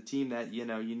hasn't been the team that, you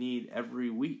need every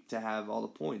week to have all the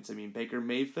points. I mean, Baker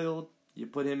Mayfield, you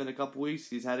put him in a couple weeks,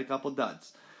 he's had a couple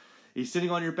duds. He's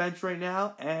sitting on your bench right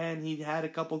now, and he had a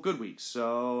couple good weeks,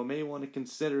 so may want to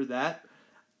consider that.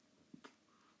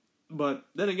 But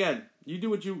then again, you do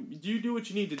what you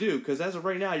need to do, because as of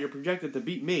right now, you're projected to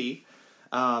beat me.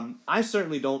 I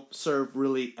certainly don't serve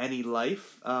really any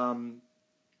life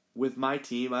with my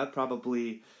team. I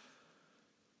probably,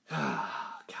 God,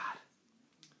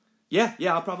 yeah,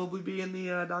 I'll probably be in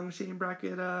the Dong Shame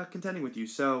bracket contending with you.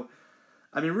 So,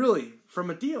 I mean, really, from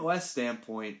a DOS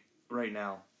standpoint, right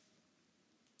now,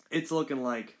 it's looking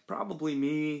like probably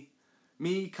me,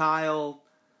 Kyle,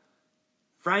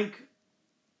 Frank,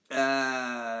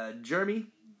 Jeremy,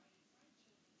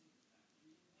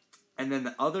 and then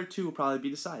the other two will probably be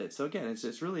decided. So again,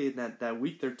 it's really in that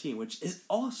week 13, which is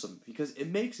awesome because it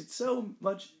makes it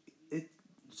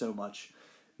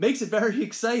makes it very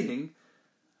exciting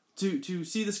to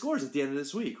see the scores at the end of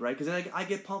this week, right? Because then I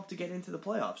get pumped to get into the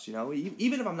playoffs.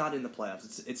 Even if I'm not in the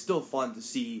playoffs, it's still fun to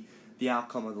see the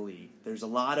outcome of the league. There's a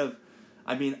lot of,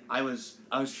 I was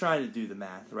trying to do the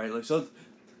math, right? So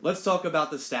let's talk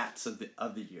about the stats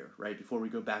of the year, right? Before we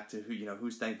go back to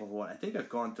who's thankful for what. I think I've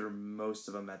gone through most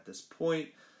of them at this point.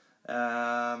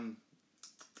 Nope.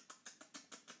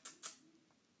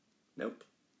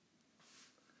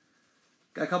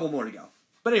 Got a couple more to go.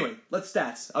 But anyway, let's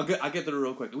stats. I'll get through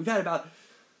real quick. We've had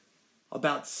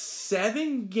about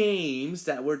 7 games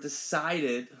that were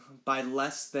decided by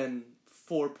less than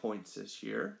 4 points this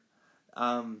year.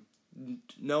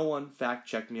 No one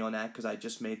fact-checked me on that because I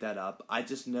just made that up. I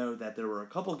just know that there were a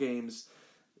couple games,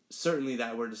 certainly,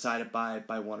 that were decided by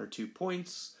 1 or 2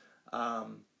 points.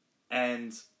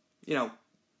 And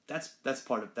that's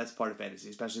part of fantasy,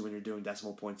 especially when you're doing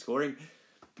decimal point scoring.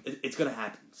 It's going to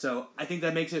happen. So I think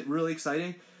that makes it really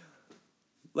exciting.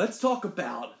 Let's talk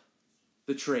about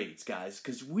the trades, guys,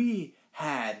 because we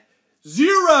had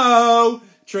 0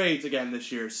 trades again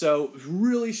this year. So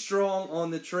really strong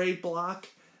on the trade block.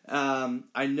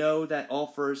 I know that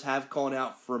offers have gone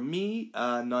out for me.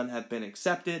 None have been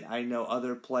accepted. I know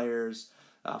other players.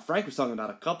 Frank was talking about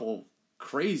a couple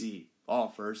crazy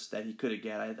offers that he could have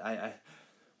get.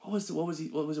 What was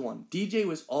the one? DJ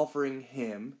was offering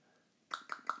him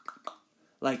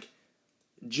like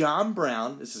John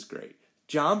Brown. This is great.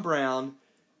 John Brown,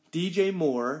 DJ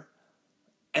Moore,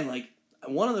 and like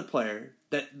one other player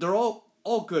that they're all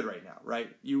good right now,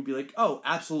 right? You would be like, oh,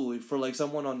 absolutely, for like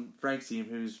someone on Frank's team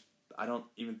who's I don't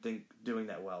even think doing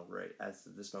that well right at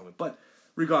this moment. But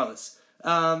regardless,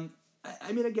 I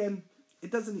mean, again,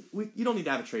 it doesn't. You don't need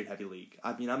to have a trade heavy league.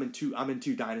 I mean, I'm in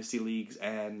two dynasty leagues,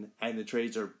 and the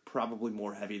trades are probably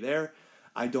more heavy there.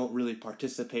 I don't really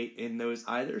participate in those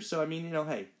either. So I mean,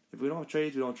 hey, if we don't have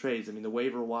trades, we don't have trades. I mean, the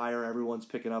waiver wire, everyone's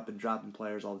picking up and dropping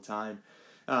players all the time.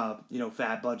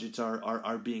 Fat budgets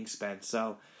are being spent.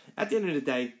 So at the end of the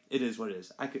day, it is what it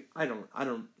is. I'm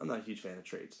not a huge fan of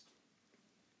trades.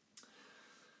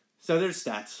 So there's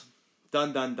stats.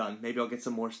 Done. Maybe I'll get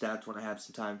some more stats when I have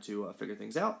some time to figure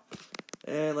things out.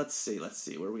 And let's see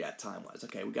where we at time-wise.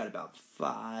 Okay, we got about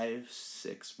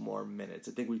 5-6 more minutes.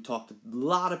 I think we talked a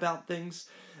lot about things.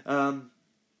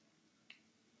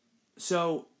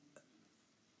 So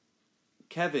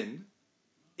Kevin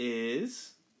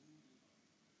is,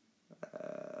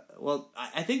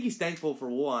 I think he's thankful for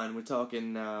one. We're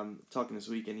talking this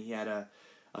weekend. He had a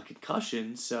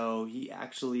concussion, so he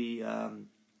actually,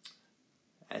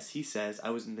 as he says, I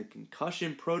was in the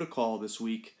concussion protocol this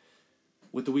week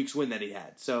with the week's win that he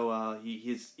had. So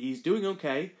he's doing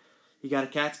okay. He got a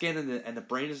CAT scan and the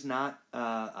brain is not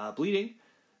bleeding.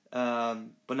 but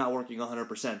not working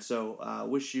 100%. So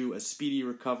wish you a speedy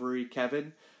recovery,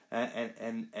 Kevin.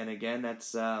 And again,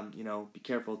 that's be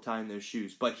careful tying those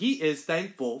shoes. But he is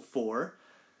thankful for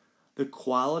the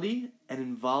quality and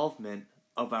involvement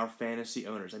of our fantasy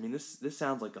owners. I mean, this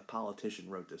sounds like a politician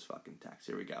wrote this fucking text.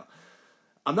 Here we go.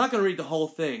 I'm not going to read the whole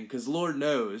thing because Lord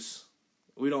knows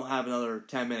we don't have another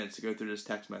 10 minutes to go through this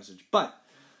text message. But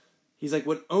he's like,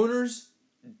 when owners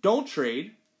don't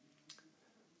trade,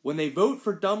 when they vote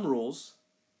for dumb rules,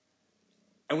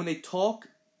 and when they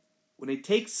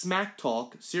take smack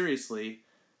talk seriously,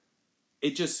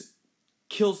 it just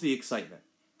kills the excitement.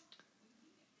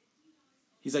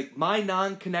 He's like, my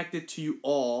non-connected to you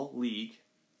all league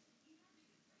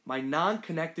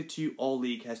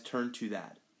has turned to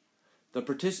that. The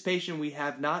participation we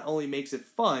have not only makes it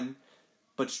fun,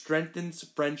 but strengthens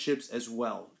friendships as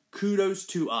well. Kudos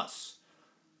to us.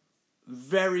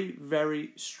 Very,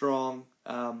 very strong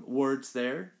words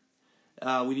there.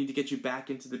 We need to get you back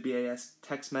into the BAS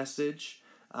text message.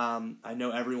 I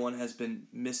know everyone has been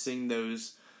missing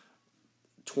those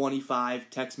 25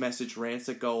 text message rants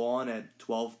that go on at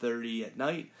 12:30 at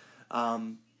night.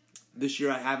 This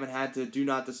year I haven't had to do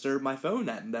not disturb my phone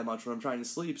that much when I'm trying to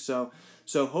sleep. So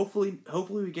hopefully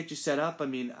we get you set up. I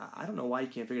mean, I don't know why you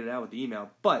can't figure it out with the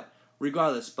email, but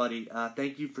regardless, buddy,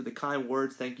 thank you for the kind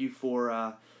words. Thank you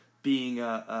for being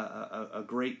a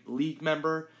great league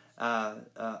member,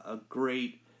 a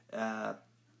great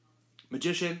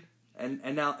magician,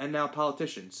 and now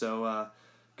politician. So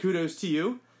kudos to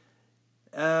you.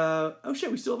 Oh shit,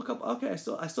 we still have a couple. Okay, I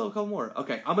still have a couple more.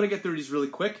 Okay, I'm gonna get through these really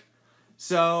quick.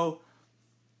 So,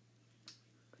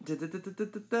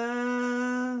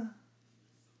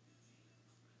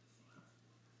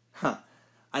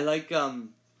 I like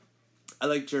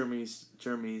Jeremy's.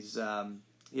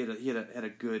 He had a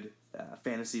good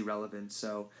fantasy relevance.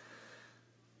 So,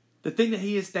 the thing that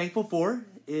he is thankful for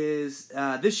is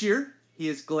this year he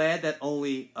is glad that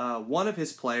only one of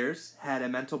his players had a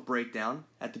mental breakdown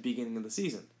at the beginning of the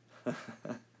season.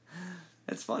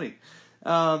 That's funny.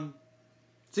 So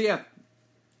yeah,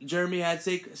 Jeremy had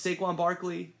Saquon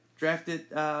Barkley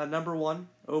drafted number 1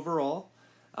 overall.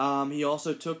 He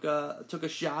also took a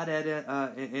shot at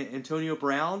Antonio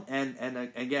Brown, and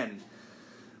again,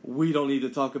 we don't need to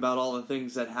talk about all the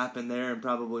things that happened there and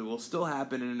probably will still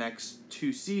happen in the next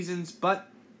 2 seasons, but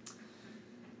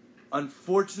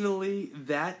unfortunately,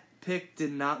 that pick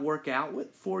did not work out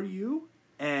for you,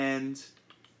 and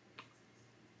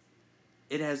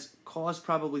it has caused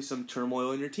probably some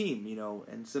turmoil in your team,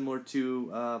 and similar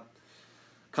to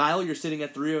Kyle, you're sitting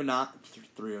at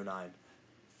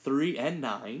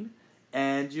 3-9,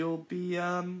 and you'll be,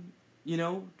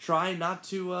 trying not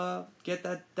to get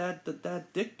that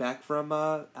dick back from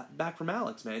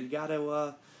Alex, man. You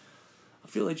gotta, I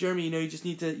feel like Jeremy, you just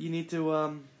need to,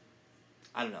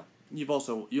 I don't know. You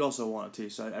also want it too,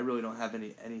 so I really don't have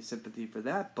any sympathy for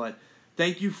that. But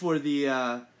thank you for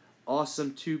the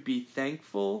awesome to be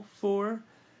thankful for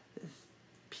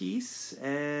piece,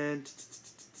 and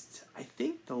I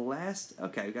think the last.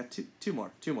 Okay, we got two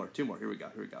more. Here we go.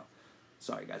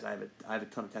 Sorry guys, I have a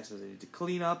ton of texts I need to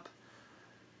clean up.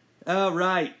 All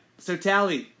right, so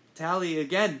Tally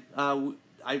again. I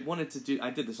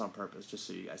did this on purpose, just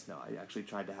so you guys know. I actually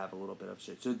tried to have a little bit of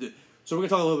shit. So we're gonna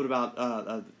talk a little bit about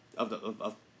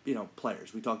of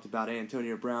players. We talked about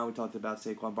Antonio Brown. We talked about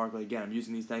Saquon Barkley. Again, I'm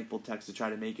using these thankful texts to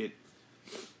try to make it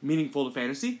meaningful to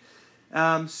fantasy.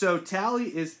 So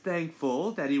Tally is thankful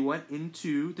that he went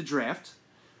into the draft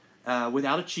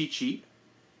without a cheat sheet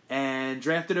and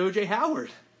drafted O.J. Howard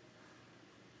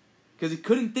because he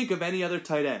couldn't think of any other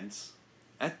tight ends.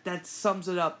 That sums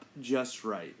it up just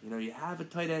right. You have a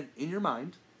tight end in your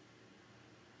mind.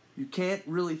 You can't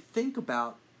really think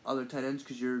about other tight ends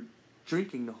because you're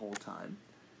drinking the whole time.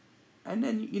 And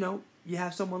then, you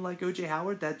have someone like O.J.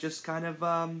 Howard that just kind of,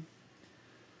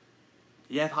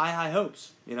 you have high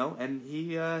hopes, and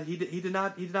he did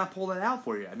not pull that out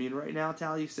for you. I mean, right now,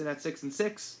 Tally's sitting at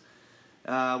 6-6.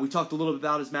 We talked a little bit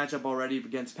about his matchup already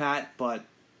against Pat, but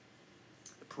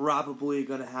probably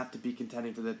going to have to be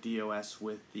contending for the DOS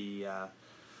with that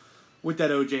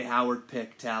O.J. Howard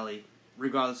pick, Tally.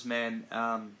 Regardless, man,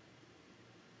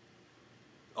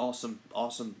 awesome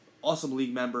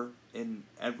league member in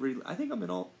every. I think I'm in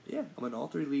all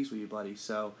 3 leagues with you, buddy.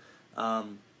 So,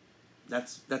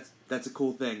 that's a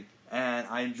cool thing, and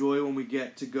I enjoy when we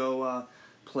get to go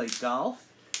play golf,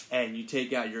 and you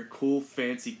take out your cool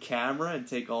fancy camera and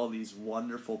take all these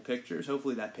wonderful pictures.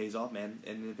 Hopefully that pays off, man.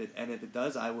 And if it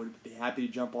does, I would be happy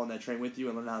to jump on that train with you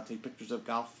and learn how to take pictures of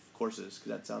golf courses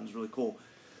because that sounds really cool.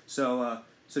 So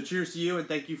cheers to you, and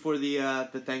thank you for the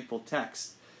thankful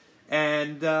text.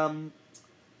 And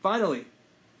finally,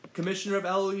 commissioner of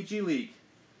LEG League.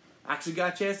 Actually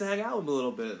got a chance to hang out with him a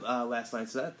little bit last night,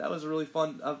 so that was a really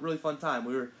fun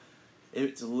time.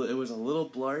 It was a little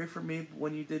blurry for me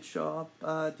when you did show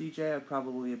up, DJ. I'm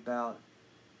probably about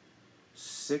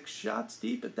 6 shots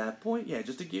deep at that point. Yeah,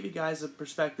 just to give you guys a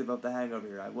perspective of the hangover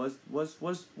here. I was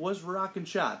rocking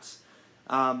shots.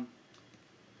 But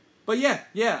yeah.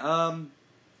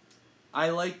 I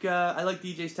like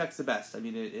DJ's text the best. I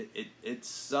mean, it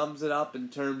sums it up in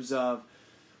terms of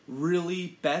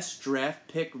really best draft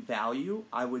pick value,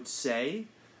 I would say,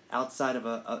 outside of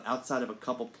a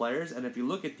couple players. And if you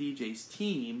look at DJ's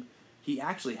team, he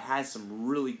actually has some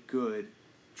really good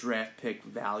draft pick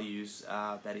values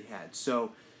that he had.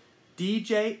 So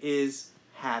DJ is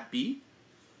happy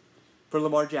for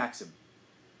Lamar Jackson.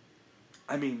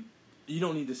 I mean, you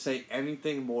don't need to say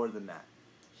anything more than that.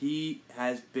 He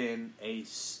has been a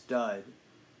stud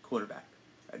quarterback.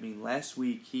 I mean, last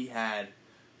week he had,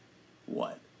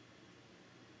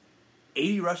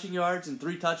 80 rushing yards and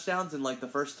 3 touchdowns in like the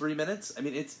first 3 minutes? I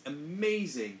mean, it's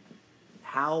amazing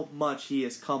how much he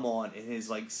has come on in his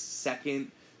like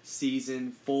second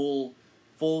season, full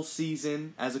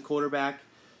season as a quarterback.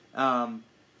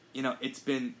 It's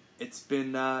been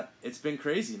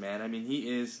crazy, man. I mean, he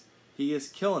is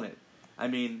killing it. I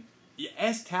mean,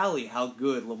 ask Tally how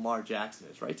good Lamar Jackson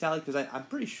is, right, Tally? Because I'm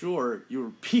pretty sure you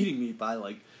were beating me by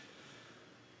like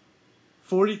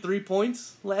 43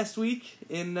 points last week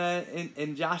in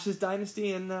Josh's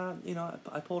dynasty, and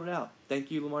I pulled it out.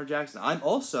 Thank you, Lamar Jackson. I'm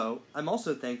also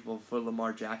thankful for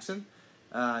Lamar Jackson.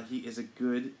 He is a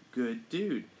good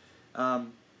dude.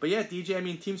 But yeah, DJ. I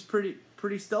mean, team's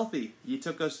pretty stealthy. You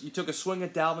took a swing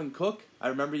at Dalvin Cook. I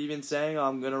remember you even saying, "Oh,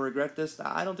 I'm gonna regret this."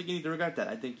 I don't think you need to regret that.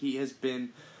 I think he has been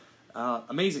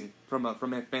amazing from a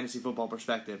fantasy football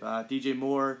perspective. DJ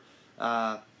Moore,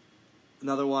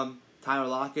 another one. Tyler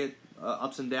Lockett,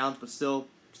 ups and downs, but still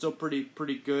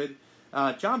pretty good.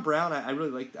 John Brown, I really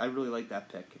like that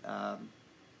pick. I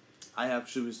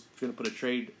actually was going to put a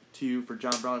trade to you for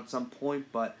John Brown at some point,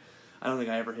 but I don't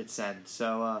think I ever hit send.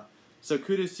 So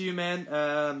kudos to you,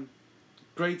 man.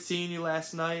 Great seeing you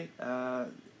last night.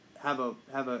 Have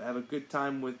a good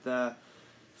time with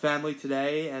family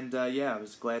today, and I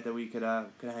was glad that we could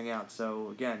hang out. So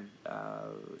again,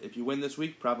 if you win this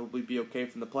week, probably be okay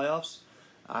from the playoffs.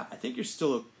 I think you're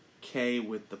still okay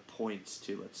with the points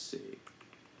too. Let's see.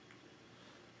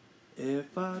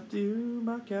 If I do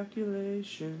my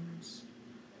calculations.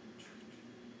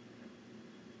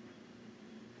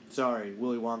 Sorry,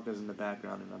 Willy Wonka's in the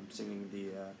background, and I'm singing the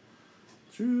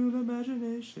True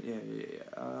Imagination.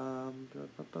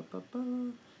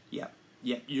 Yeah.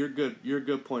 You're good. You're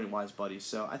good point wise, buddy.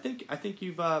 So I think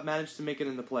you've managed to make it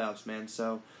in the playoffs, man.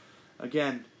 So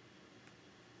again,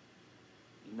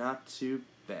 not too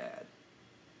bad.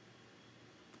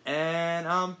 And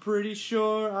I'm pretty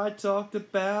sure I talked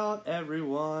about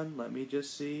everyone. Let me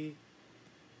just see.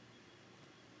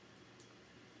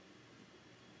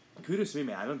 Kudos to me,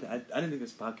 man. I didn't think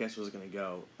this podcast was going to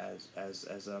go as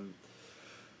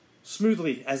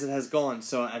smoothly as it has gone.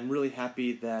 So I'm really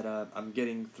happy that I'm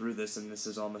getting through this and this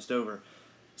is almost over.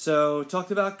 So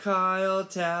talked about Kyle,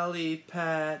 Tally,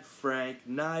 Pat, Frank,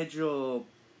 Nigel,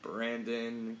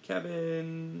 Brandon,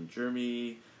 Kevin,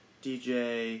 Jeremy,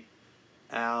 DJ,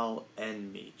 Al,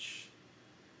 and Meech.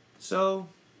 So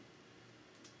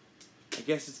I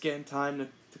guess it's getting time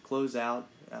to close out.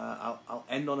 I'll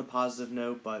end on a positive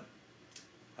note, but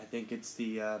I think it's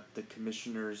the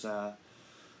commissioner's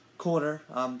corner.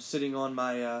 I'm sitting on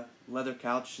my leather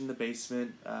couch in the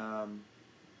basement.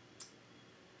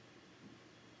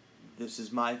 This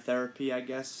is my therapy, I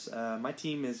guess. My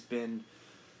team has been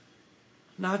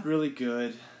not really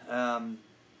good.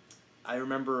 I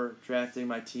remember drafting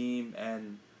my team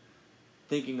and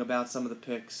thinking about some of the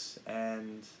picks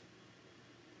and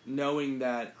knowing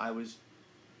that I was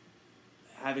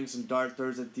having some dart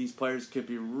throws that these players could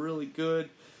be really good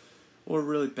or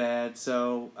really bad.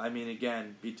 So, I mean,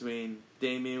 again, between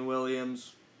Damian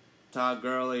Williams, Todd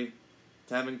Gurley,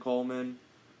 Tevin Coleman,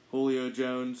 Julio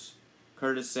Jones,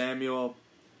 Curtis Samuel,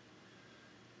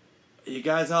 you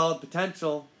guys all had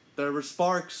potential. There were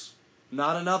sparks.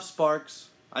 Not enough sparks.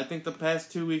 I think the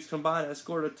past 2 weeks combined, I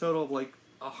scored a total of like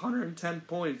 110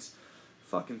 points.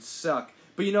 Fucking suck.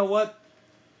 But you know what?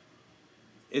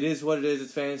 It is what it is.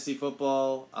 It's fantasy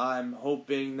football. I'm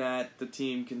hoping that the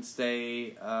team can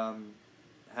stay,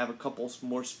 have a couple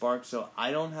more sparks so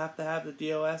I don't have to have the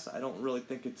DOS. I don't really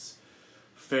think it's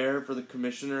fair for the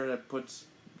commissioner that puts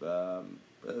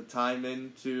time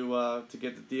in to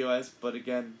get the DOS. But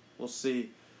again, we'll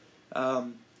see.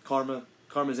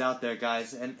 Karma's out there,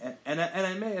 guys. And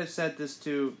I may have said this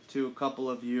to a couple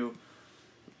of you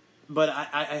But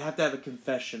I have to have a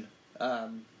confession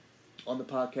on the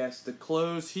podcast to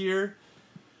close here.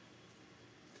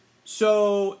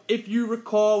 So, if you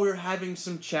recall, we were having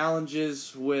some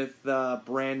challenges with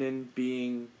Brandon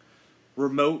being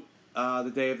remote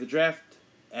the day of the draft,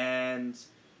 and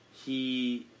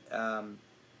he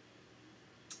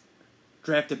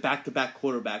drafted back-to-back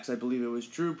quarterbacks. I believe it was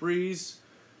Drew Brees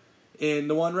in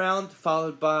the one round,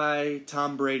 followed by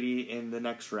Tom Brady in the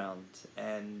next round.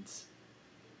 And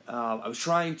I was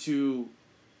trying to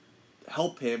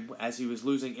help him as he was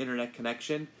losing internet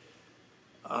connection.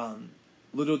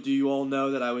 Little do you all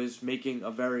know that I was making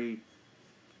a very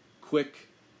quick,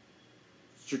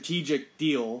 strategic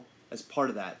deal as part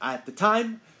of that. At the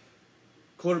time,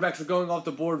 quarterbacks were going off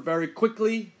the board very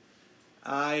quickly.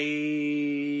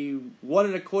 I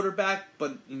wanted a quarterback,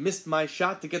 but missed my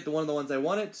shot to get one of the ones I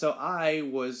wanted, so I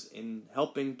was in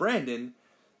helping Brandon,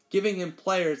 giving him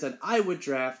players that I would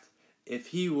draft if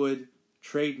he would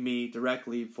trade me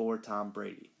directly for Tom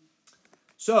Brady.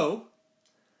 So,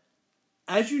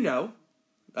 as you know,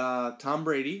 Tom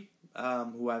Brady,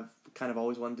 who I've kind of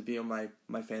always wanted to be on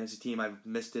my fantasy team. I've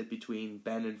missed it between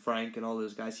Ben and Frank and all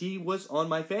those guys. He was on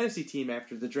my fantasy team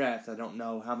after the draft. I don't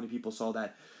know how many people saw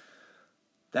that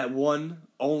one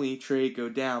only trade go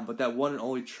down, but that one and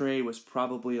only trade was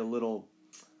probably a little,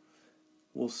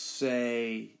 we'll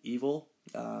say, evil.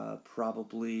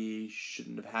 Probably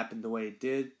shouldn't have happened the way it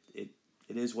did. It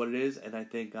is what it is, and I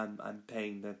think I'm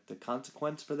paying the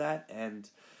consequence for that. And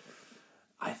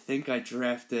I think I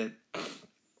drafted,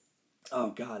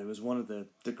 oh God, it was one of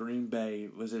the Green Bay,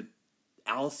 was it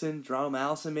Jerome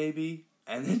Allison maybe?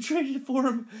 And then traded for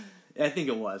him. I think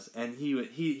it was, and he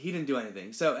didn't do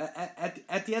anything. So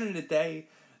at the end of the day,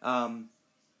 Brandon,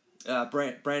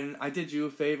 I did you a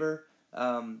favor.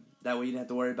 That way you didn't have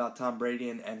to worry about Tom Brady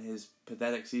and his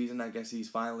pathetic season. I guess he's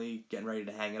finally getting ready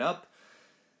to hang it up,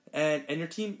 and your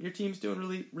team's doing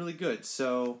really really good.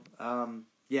 So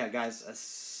yeah, guys,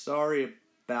 sorry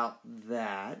about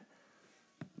that,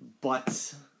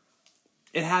 but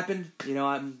it happened. You know,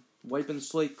 I'm wiping the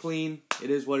slate clean. It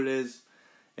is what it is.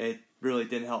 It really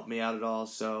didn't help me out at all.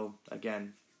 So,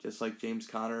 again, just like James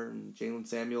Conner and Jalen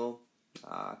Samuel,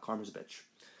 karma's a bitch.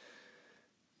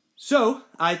 So,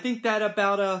 I think that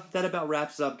about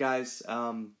wraps it up, guys.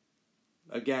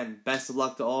 Again, best of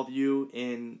luck to all of you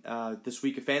in this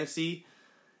week of fantasy.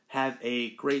 Have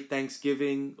a great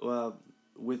Thanksgiving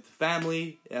with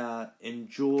family.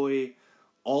 Enjoy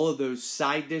all of those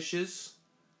side dishes.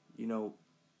 You know,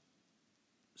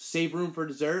 save room for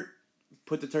dessert.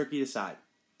 Put the turkey aside.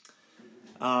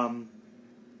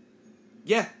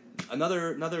 Yeah,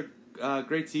 another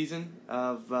great season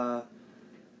of the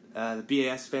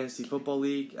BAS Fantasy Football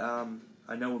League. I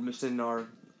know we're missing our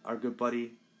good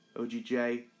buddy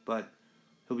OGJ, but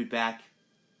he'll be back.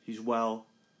 He's well,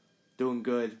 doing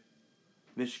good.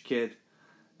 Miss your kid.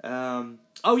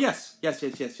 Oh yes.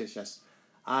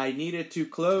 I needed to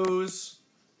close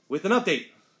with an update.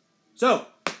 So,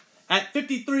 at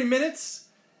 53 minutes,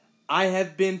 I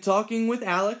have been talking with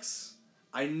Alex.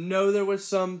 I know there was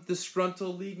some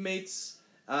disgruntled league mates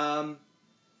at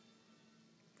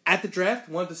the draft.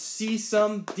 Wanted to see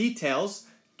some details.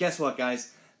 Guess what,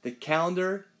 guys? The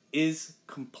calendar is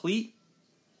complete.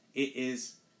 It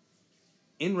is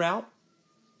en route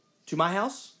to my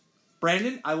house.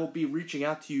 Brandon, I will be reaching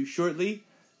out to you shortly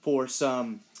for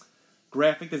some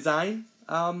graphic design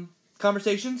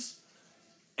conversations.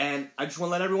 And I just want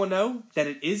to let everyone know that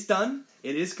it is done.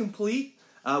 It is complete.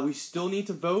 We still need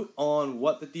to vote on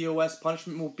what the DOS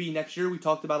punishment will be next year. We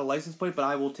talked about a license plate, but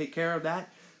I will take care of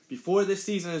that before this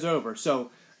season is over.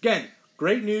 So, again,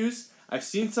 great news. I've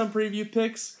seen some preview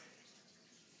picks.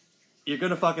 You're going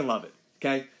to fucking love it,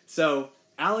 okay? So,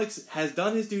 Alex has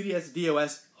done his duty as a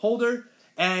DOS holder,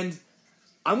 and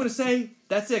I'm going to say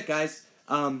that's it, guys.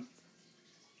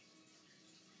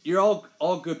 You're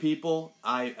all good people.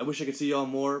 I wish I could see y'all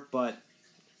more, but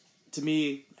to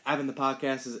me, having the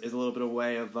podcast is a little bit of a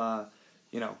way of,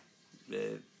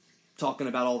 talking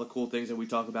about all the cool things that we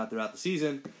talk about throughout the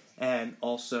season, and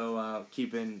also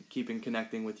keeping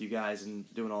connecting with you guys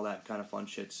and doing all that kind of fun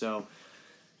shit. So,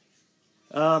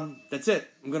 that's it.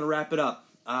 I'm going to wrap it up.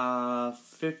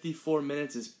 54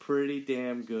 minutes is pretty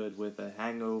damn good with a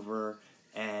hangover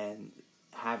and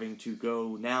having to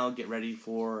go now get ready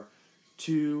for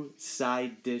 2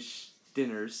 side dish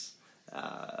dinners.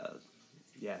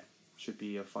 Yeah. Should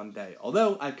be a fun day.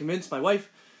 Although, I've convinced my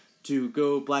wife to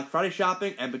go Black Friday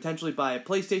shopping and potentially buy a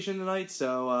PlayStation tonight,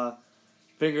 so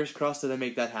fingers crossed that I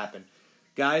make that happen.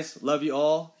 Guys, love you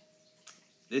all.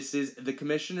 This is The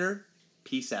Commissioner.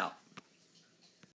 Peace out.